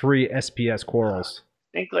top 3 SPS corals?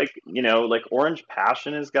 I think Orange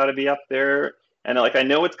Passion has got to be up there, and I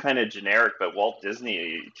know it's kind of generic, but Walt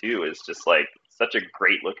Disney too is just such a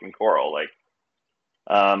great looking coral.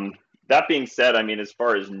 That being said, I mean, as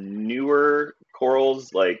far as newer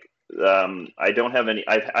corals, I don't have any.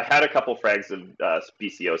 I had a couple frags of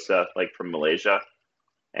Speciosa from Malaysia,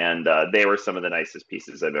 and they were some of the nicest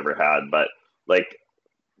pieces I've ever had. But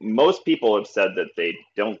most people have said that they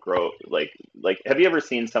don't grow. Have you ever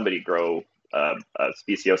seen somebody grow a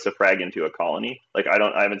Speciosa frag into a colony? I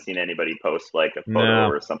haven't seen anybody post a photo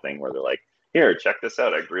or something where they're here, check this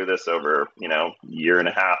out. I grew this over year and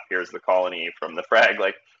a half. Here's the colony from the frag.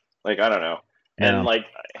 I don't know. And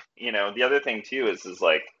the other thing too is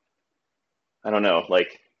I don't know,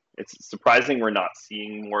 it's surprising we're not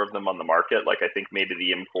seeing more of them on the market. I think maybe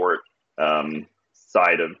the import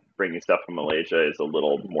side of bringing stuff from Malaysia is a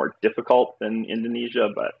little more difficult than Indonesia.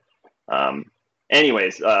 But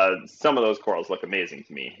anyways, some of those corals look amazing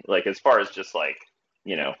to me. As far as just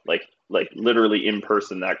literally in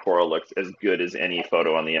person, that coral looks as good as any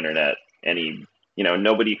photo on the internet, any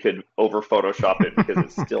nobody could over Photoshop it because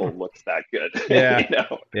it still looks that good. Yeah. you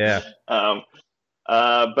know. Yeah. Um,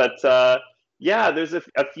 but yeah, there's a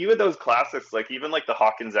few of those classics, like even like the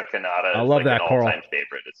Hawkins I Echinata is love like an that coral. all-time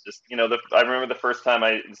favorite. It's just, I remember the first time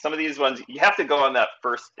some of these ones, you have to go on that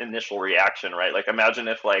first initial reaction, right? Like imagine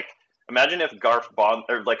if Garf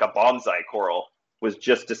or like a bonsai coral was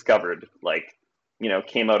just discovered, like,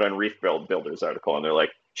 came out on Reef Builders article, and they're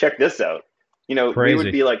like, check this out. We would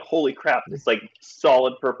Crazy. be like, holy crap, this like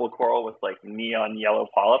solid purple coral with like neon yellow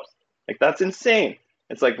polyps. Like that's insane.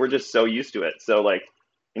 It's like we're just so used to it. So like,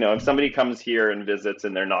 if somebody comes here and visits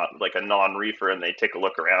and they're not like a non-reefer and they take a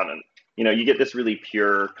look around and, you get this really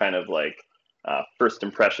pure kind of like first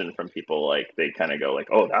impression from people. Like they kind of go like,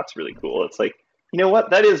 oh, that's really cool. It's like, you know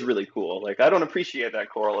what? That is really cool. Like I don't appreciate that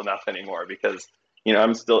coral enough anymore because,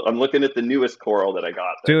 I'm looking at the newest coral that I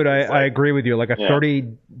got. Dude, I agree with you. Like a Yeah.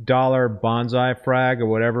 $30 bonsai frag or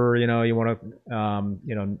whatever, you want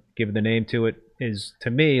to, give the name to it, is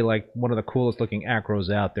to me like one of the coolest looking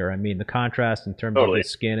acros out there. I mean, the contrast in terms Totally. of the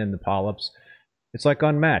skin and the polyps, it's like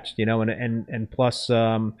unmatched, and plus,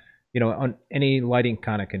 on any lighting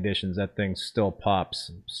kind of conditions, that thing still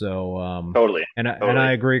pops. So, Totally. and Totally.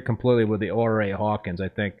 I agree completely with the Ora Hawkins. I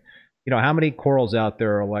think, how many corals out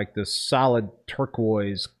there are like this solid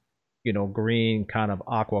turquoise, green kind of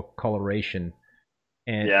aqua coloration,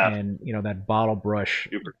 and Yeah. and that bottle brush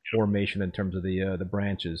Super. formation in terms of the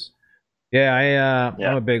branches. Yeah,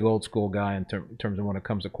 I'm a big old school guy in terms of when it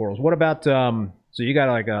comes to corals. What about so you got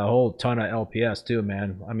like a whole ton of LPS too,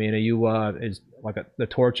 man. I mean, are you is like the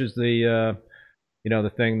torch is the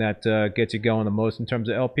the thing that gets you going the most in terms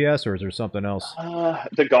of LPS, or is there something else?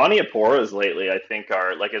 The Gonioporas lately, I think,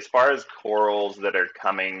 are like, as far as corals that are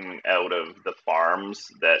coming out of the farms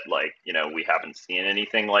that, like, we haven't seen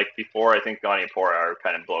anything like before. I think Goniopora are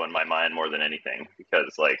kind of blowing my mind more than anything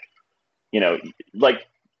because, like, like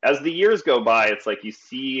as the years go by, it's like you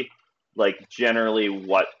see, like, generally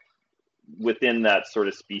what within that sort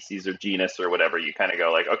of species or genus or whatever, you kind of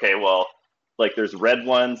go like, okay, well, like there's red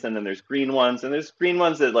ones and then there's green ones and there's green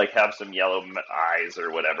ones that like have some yellow eyes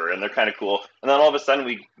or whatever, and they're kind of cool. And then all of a sudden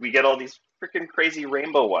we get all these freaking crazy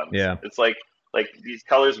rainbow ones. Yeah. It's like these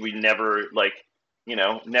colors we never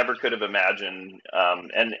never could have imagined.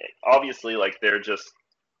 And obviously, like, they're just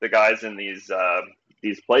the guys in these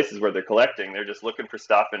places where they're collecting. They're just looking for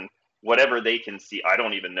stuff, and whatever they can see, I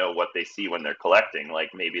don't even know what they see when they're collecting.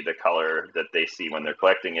 Like maybe the color that they see when they're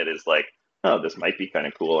collecting it is like, oh, this might be kind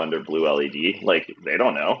of cool under blue LED. Like they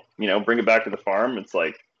don't know, bring it back to the farm. It's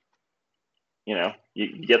like,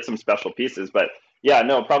 you get some special pieces, but yeah,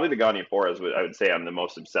 no, probably the Gonioporas I would say I'm the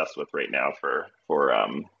most obsessed with right now for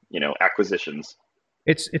acquisitions.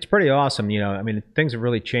 It's pretty awesome, I mean, things have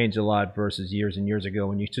really changed a lot versus years and years ago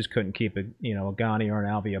when you just couldn't keep a Goni or an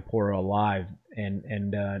Alveopora alive,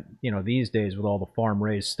 and these days with all the farm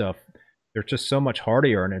raised stuff, they're just so much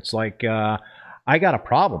hardier, and it's like I got a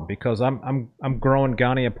problem because I'm growing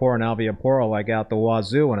Goniopora and Alveopora like out the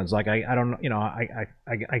wazoo, and it's like I don't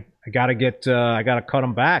I gotta get I gotta cut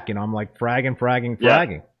them back, I'm like fragging.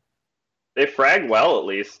 Yeah. They frag well, at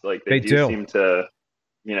least. Like they do seem to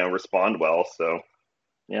respond well. So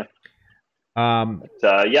yeah.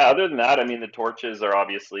 Other than that, I mean, the torches are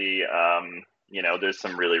obviously, there's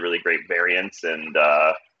some really, really great variants. And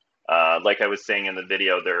like I was saying in the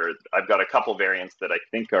video, I've got a couple variants that I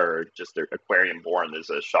think are just aquarium born. There's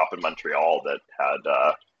a shop in Montreal that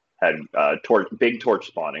had big torch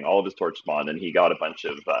spawning. All of his torch spawned, and he got a bunch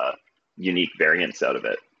of unique variants out of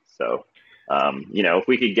it. So, if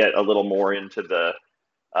we could get a little more into the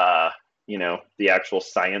the actual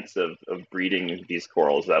science of breeding these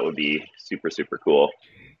corals, that would be super, super cool.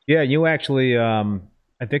 Yeah, you actually,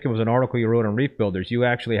 I think it was an article you wrote on Reef Builders. You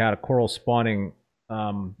actually had a coral spawning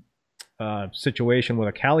situation with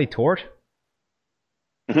a Cali tort.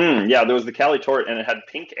 Mm-hmm. Yeah, there was the Cali tort, and it had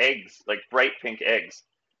pink eggs, like bright pink eggs.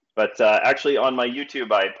 But actually, on my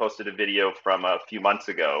YouTube, I posted a video from a few months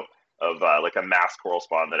ago of like a mass coral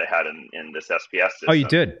spawn that I had in this SPS system. Oh, you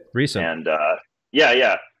did? Recent. And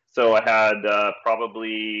yeah. So I had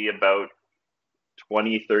probably about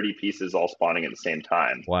 20, 30 pieces all spawning at the same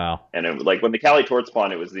time. Wow. And it, like when the Cali tort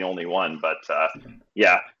spawned, it was the only one. But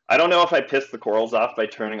yeah, I don't know if I pissed the corals off by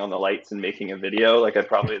turning on the lights and making a video. Like they're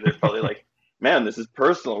probably like, man, this is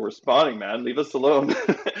personal. We're spawning, man. Leave us alone.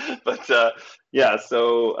 But yeah,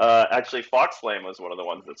 so actually Fox Flame was one of the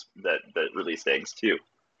ones that released eggs too.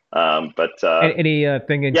 But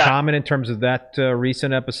anything in common in terms of that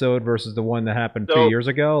recent episode versus the one that happened 2 years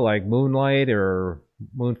ago, like Moonlight or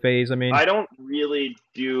moon phase, I mean? I don't really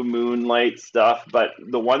do moonlight stuff, but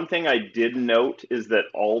the one thing I did note is that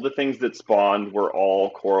all the things that spawned were all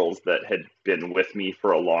corals that had been with me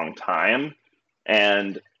for a long time.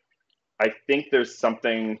 And I think there's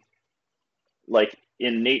something like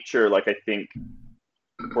in nature, like I think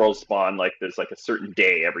corals spawn like there's like a certain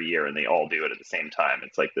day every year and they all do it at the same time.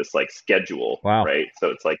 It's like this like schedule, Wow. right? So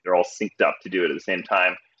it's like they're all synced up to do it at the same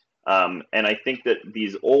time. And I think that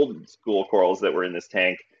these old school corals that were in this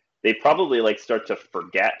tank, they probably like start to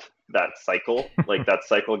forget that cycle. Like that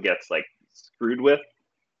cycle gets like screwed with.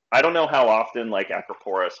 I don't know how often like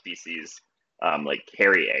Acropora species like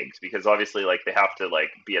carry eggs, because obviously like they have to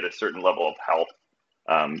like be at a certain level of health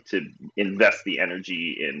to invest the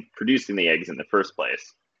energy in producing the eggs in the first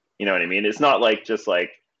place. You know what I mean? It's not like just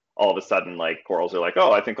like all of a sudden like corals are like,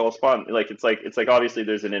 oh, I think I'll spawn. Like it's like obviously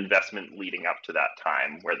there's an investment leading up to that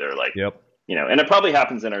time where they're like, Yep. you know, and it probably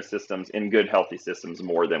happens in our systems, in good healthy systems,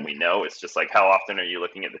 more than we know. It's just like, how often are you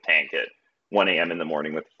looking at the tank at 1 a.m. in the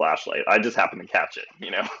morning with a flashlight? I just happen to catch it,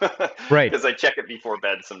 you know, Right. because I check it before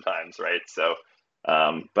bed sometimes, right? So,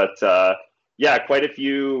 yeah, quite a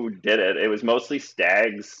few did it. It was mostly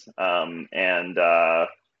stags, and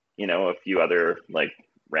you know, a few other like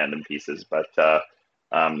random pieces, but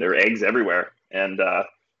there were eggs everywhere. And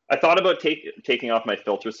I thought about taking off my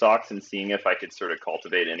filter socks and seeing if I could sort of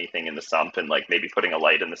cultivate anything in the sump and like maybe putting a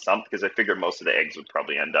light in the sump, because I figured most of the eggs would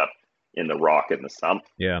probably end up in the rock in the sump.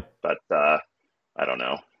 Yeah. But I don't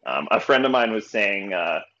know. A friend of mine was saying,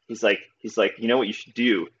 he's like, you know what you should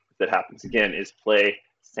do if that happens again is play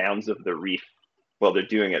Sounds of the Reef while they're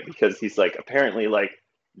doing it, because he's like, apparently like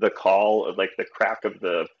the call of like the crack of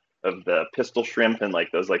the pistol shrimp and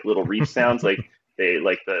like those like little reef sounds, like they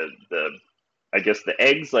like the I guess the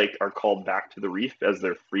eggs like are called back to the reef as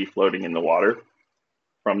they're free floating in the water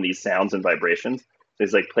from these sounds and vibrations. So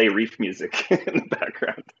he's like, play reef music in the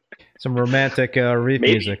background. Some romantic reef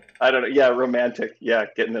Maybe. music. I don't know. Yeah, romantic. Yeah,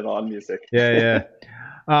 getting it on music. Yeah.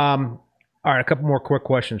 All right, a couple more quick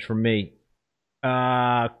questions from me.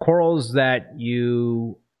 Corals that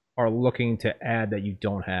you are looking to add that you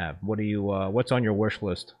don't have. What do you? What's on your wish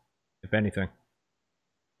list, if anything?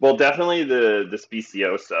 Well, definitely the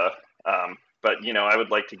speciosa. But you know, I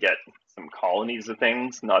would like to get some colonies of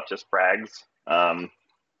things, not just frags.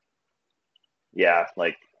 Yeah,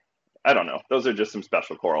 like I don't know. Those are just some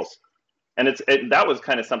special corals, and that was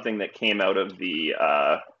kind of something that came out of the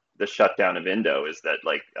shutdown of Indo. Is that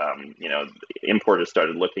like you know, importers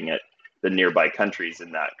started looking at the nearby countries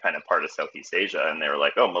in that kind of part of Southeast Asia, and they were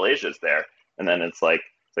like, oh, Malaysia's there, and then it's like,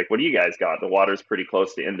 what do you guys got? The water's pretty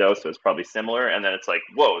close to Indo, so it's probably similar. And then it's like,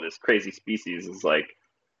 whoa, this crazy species is like,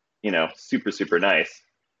 you know, super, super nice.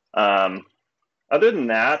 Other than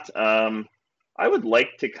that, I would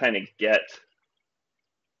like to kind of get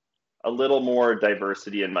a little more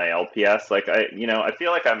diversity in my LPS. Like I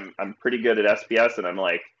feel like I'm pretty good at SPS, and I'm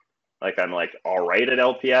like all right at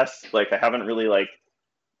LPS. Like I haven't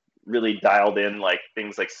really dialed in like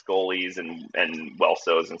things like Scolies and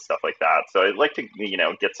Welsos and stuff like that. So I'd like to, you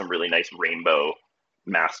know, get some really nice rainbow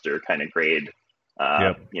master kind of grade,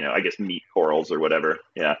 you know, I guess meat corals or whatever.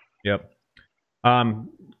 Yeah. Yep.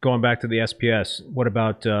 Going back to the SPS, what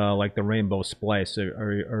about like the rainbow splice,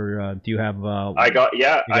 or do you have? I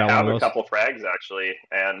have a couple frags actually,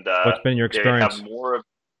 and what's been your experience?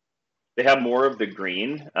 They have more of the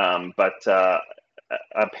green, but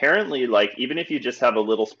apparently, like even if you just have a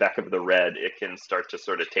little speck of the red, it can start to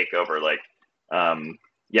sort of take over. Like,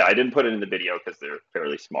 yeah, I didn't put it in the video because they're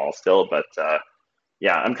fairly small still, but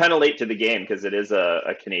yeah, I'm kind of late to the game because it is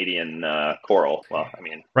a Canadian coral. Well, I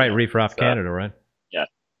mean, right, Reef Raft Canada, right?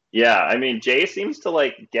 Yeah. I mean, Jay seems to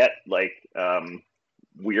like get like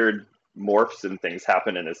weird morphs and things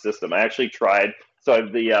happen in his system. I actually tried. So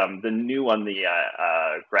the new one, the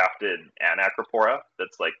grafted Anacropora,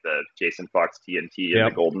 that's like the Jason Fox TNT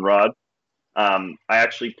and the goldenrod. I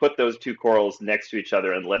actually put those two corals next to each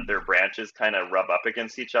other and let their branches kind of rub up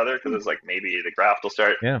against each other because it's like maybe the graft will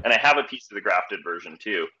start. Yeah. And I have a piece of the grafted version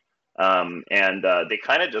too. And they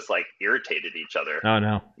kind of just like irritated each other. Oh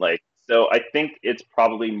no! Like so, I think it's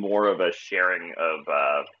probably more of a sharing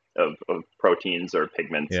of proteins or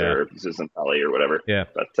pigments or zooxanthellae or whatever. Yeah.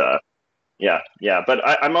 But yeah. But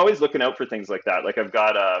I'm always looking out for things like that. Like I've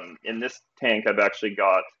got in this tank, I've actually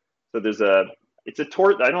got it's a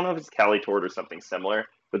tort. I don't know if it's Cali tort or something similar,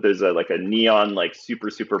 but there's like a neon, like super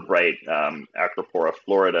bright Acropora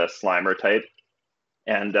Florida Slimer type,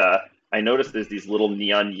 and I noticed there's these little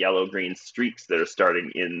neon yellow-green streaks that are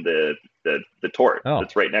starting in the tort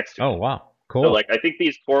that's right next to it. Oh wow, cool. So like I think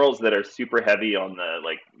these corals that are super heavy on the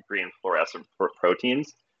like green fluorescent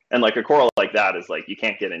proteins, And like a coral like that is like, you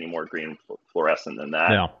can't get any more green fluorescent than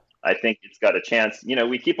that. Yeah. I think it's got a chance. You know,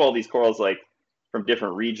 we keep all these corals like from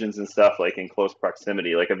different regions and stuff, like in close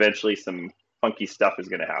proximity. Like eventually some funky stuff is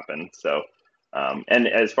going to happen. So, and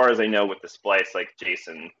as far as I know with the splice, like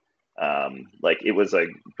Jason, like it was a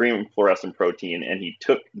green fluorescent protein, and he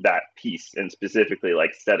took that piece and specifically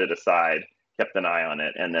like set it aside, kept an eye on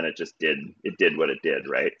it, and then it did what it did,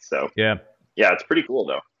 right? So yeah, it's pretty cool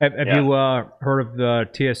though. Have you heard of the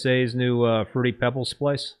TSA's new Fruity Pebbles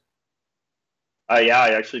splice? Yeah, I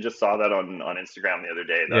actually just saw that on Instagram the other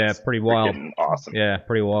day. That's pretty wild. Awesome. Yeah,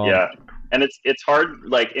 pretty wild. Yeah, and it's hard.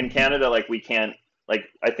 Like in Canada, like we can't. Like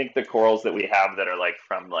I think the corals that we have that are like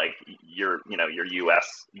from like your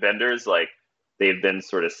U.S. vendors, like they've been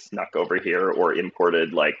sort of snuck over here or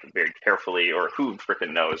imported like very carefully, or who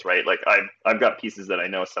freaking knows, right? Like I've got pieces that I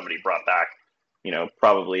know somebody brought back,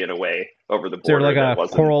 probably in a way over the border. Is there like a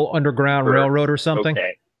coral underground railroad or something?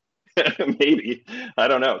 Okay. Maybe, I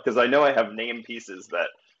don't know, because I know I have name pieces that,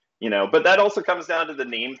 but that also comes down to the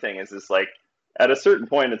name thing. Is this like at a certain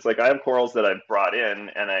point, it's like I have corals that I've brought in,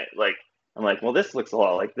 and I'm like, well, this looks a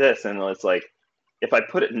lot like this, and it's like if I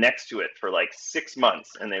put it next to it for like 6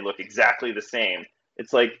 months and they look exactly the same,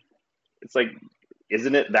 it's like,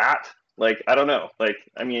 isn't it that? Like, I don't know. Like,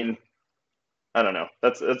 I mean, I don't know.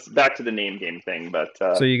 That's back to the name game thing, but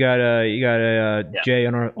so you got a Jay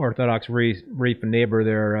Unorthodox Reef neighbor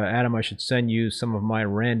there, Adam. I should send you some of my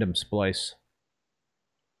random splice.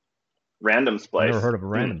 Random splice. I've never heard of a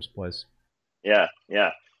random splice. Yeah.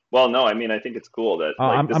 Well, no, I mean, I think it's cool that.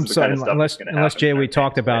 I'm sorry, unless Jay, we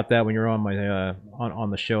talked about that when you're on my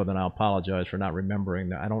on the show, then I'll apologize for not remembering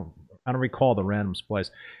that. I don't recall the random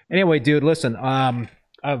splice. Anyway, dude, listen.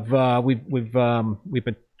 We've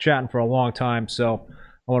been chatting for a long time, so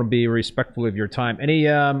I want to be respectful of your time.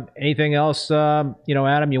 Anything else, Adam,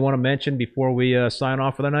 you want to mention before we sign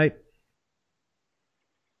off for the night?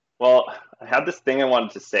 Well, I had this thing I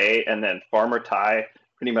wanted to say, and then Farmer Ty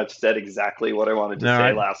pretty much said exactly what I wanted to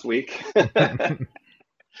say last week.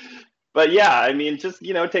 But yeah, I mean, just,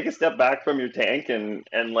 take a step back from your tank, and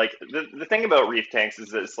like the thing about reef tanks is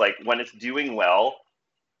that it's like when it's doing well,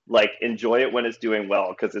 like enjoy it when it's doing well,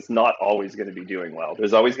 because it's not always going to be doing well.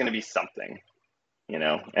 There's always going to be something,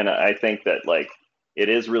 and I think that like it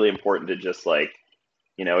is really important to just like,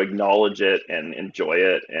 acknowledge it and enjoy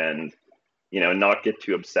it, and, not get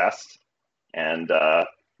too obsessed. And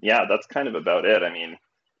that's kind of about it. I mean,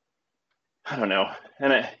 I don't know.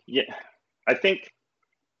 And I think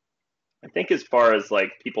as far as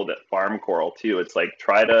like people that farm coral too, it's like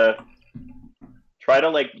try to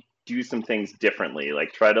like do some things differently.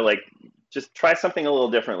 Like try to like just try something a little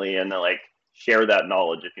differently, and then like share that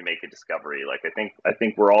knowledge if you make a discovery. Like I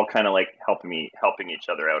think we're all kind of like helping each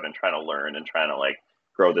other out and trying to learn and trying to like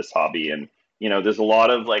grow this hobby. And there's a lot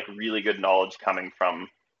of like really good knowledge coming from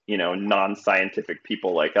non-scientific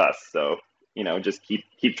people like us. So just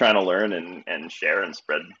keep trying to learn and share and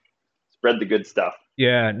spread the good stuff.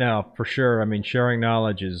 Yeah, no, for sure. I mean, sharing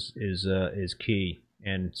knowledge is key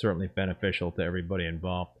and certainly beneficial to everybody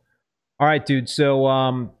involved. All right, dude. So,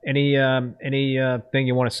 any thing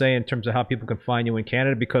you want to say in terms of how people can find you in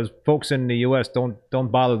Canada? Because folks in the U.S.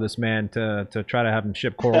 don't bother this man to try to have him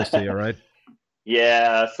ship corals to you, right?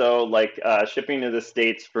 Yeah. So, like, shipping to the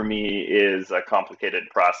States for me is a complicated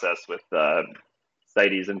process with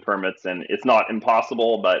CITES and permits, and it's not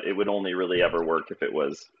impossible, but it would only really ever work if it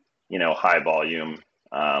was, high volume.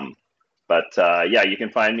 Yeah, you can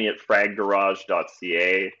find me at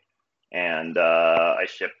fraggarage.ca, and I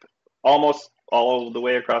ship almost all the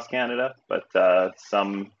way across Canada, but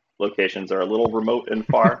some locations are a little remote and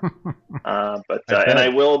far. And I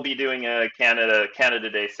will be doing a Canada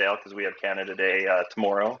Day sale, because we have Canada Day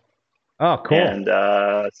tomorrow. Oh, cool.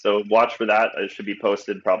 And so watch for that. It should be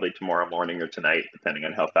posted probably tomorrow morning or tonight, depending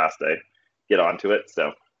on how fast I get onto it.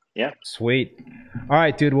 So yeah. Sweet. All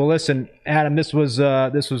right, dude. Well, listen, Adam, this was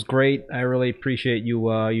great. I really appreciate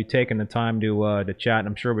you taking the time to chat. And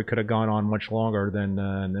I'm sure we could have gone on much longer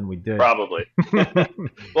than we did. Probably.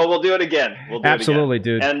 Well, we'll do it again. Absolutely,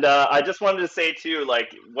 dude. And I just wanted to say too,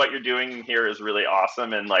 like, what you're doing here is really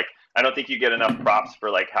awesome. And like, I don't think you get enough props for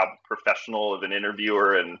like how professional of an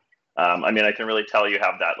interviewer. And I mean, I can really tell you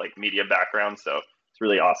have that like media background. So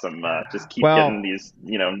really awesome. Just keep getting these,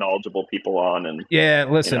 knowledgeable people on. And yeah,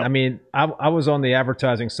 listen, I mean, I was on the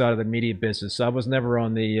advertising side of the media business. I was never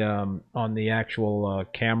on the actual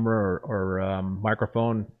camera or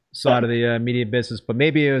microphone side of the media business. But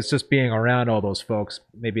maybe it was just being around all those folks.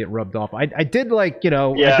 Maybe it rubbed off. I did like,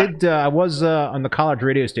 I was on the college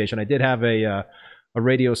radio station. I did have a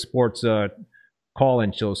radio sports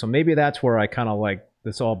call-in show. So maybe that's where I kind of like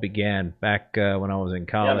this all began back when I was in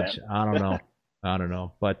college. Yeah, I don't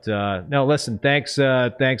know. But no, listen, thanks,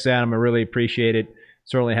 Adam. I really appreciate it.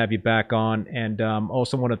 Certainly have you back on. And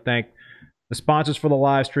also want to thank the sponsors for the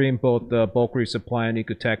live stream, both Bulk Reef Supply and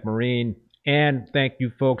Ecotech Marine. And thank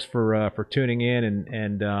you folks for tuning in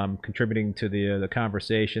and contributing to the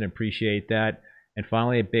conversation. Appreciate that. And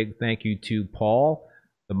finally, a big thank you to Paul,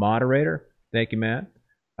 the moderator. Thank you, man.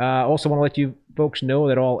 Also want to let you folks know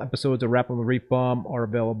that all episodes of Rapping with Reef Bum are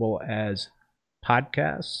available as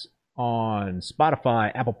podcasts on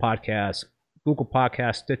Spotify, Apple Podcasts, Google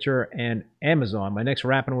Podcasts, Stitcher, and Amazon. My next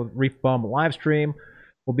Rapping with Reef Bum live stream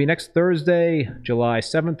will be next Thursday, July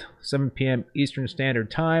 7th, 7 p.m. Eastern Standard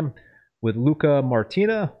Time, with Luca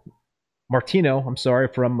Martino,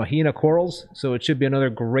 from Mahina Corals. So it should be another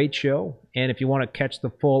great show. And if you want to catch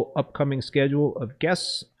the full upcoming schedule of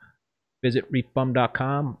guests, visit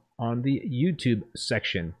reefbum.com on the YouTube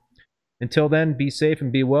section. Until then, be safe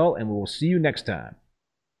and be well, and we will see you next time.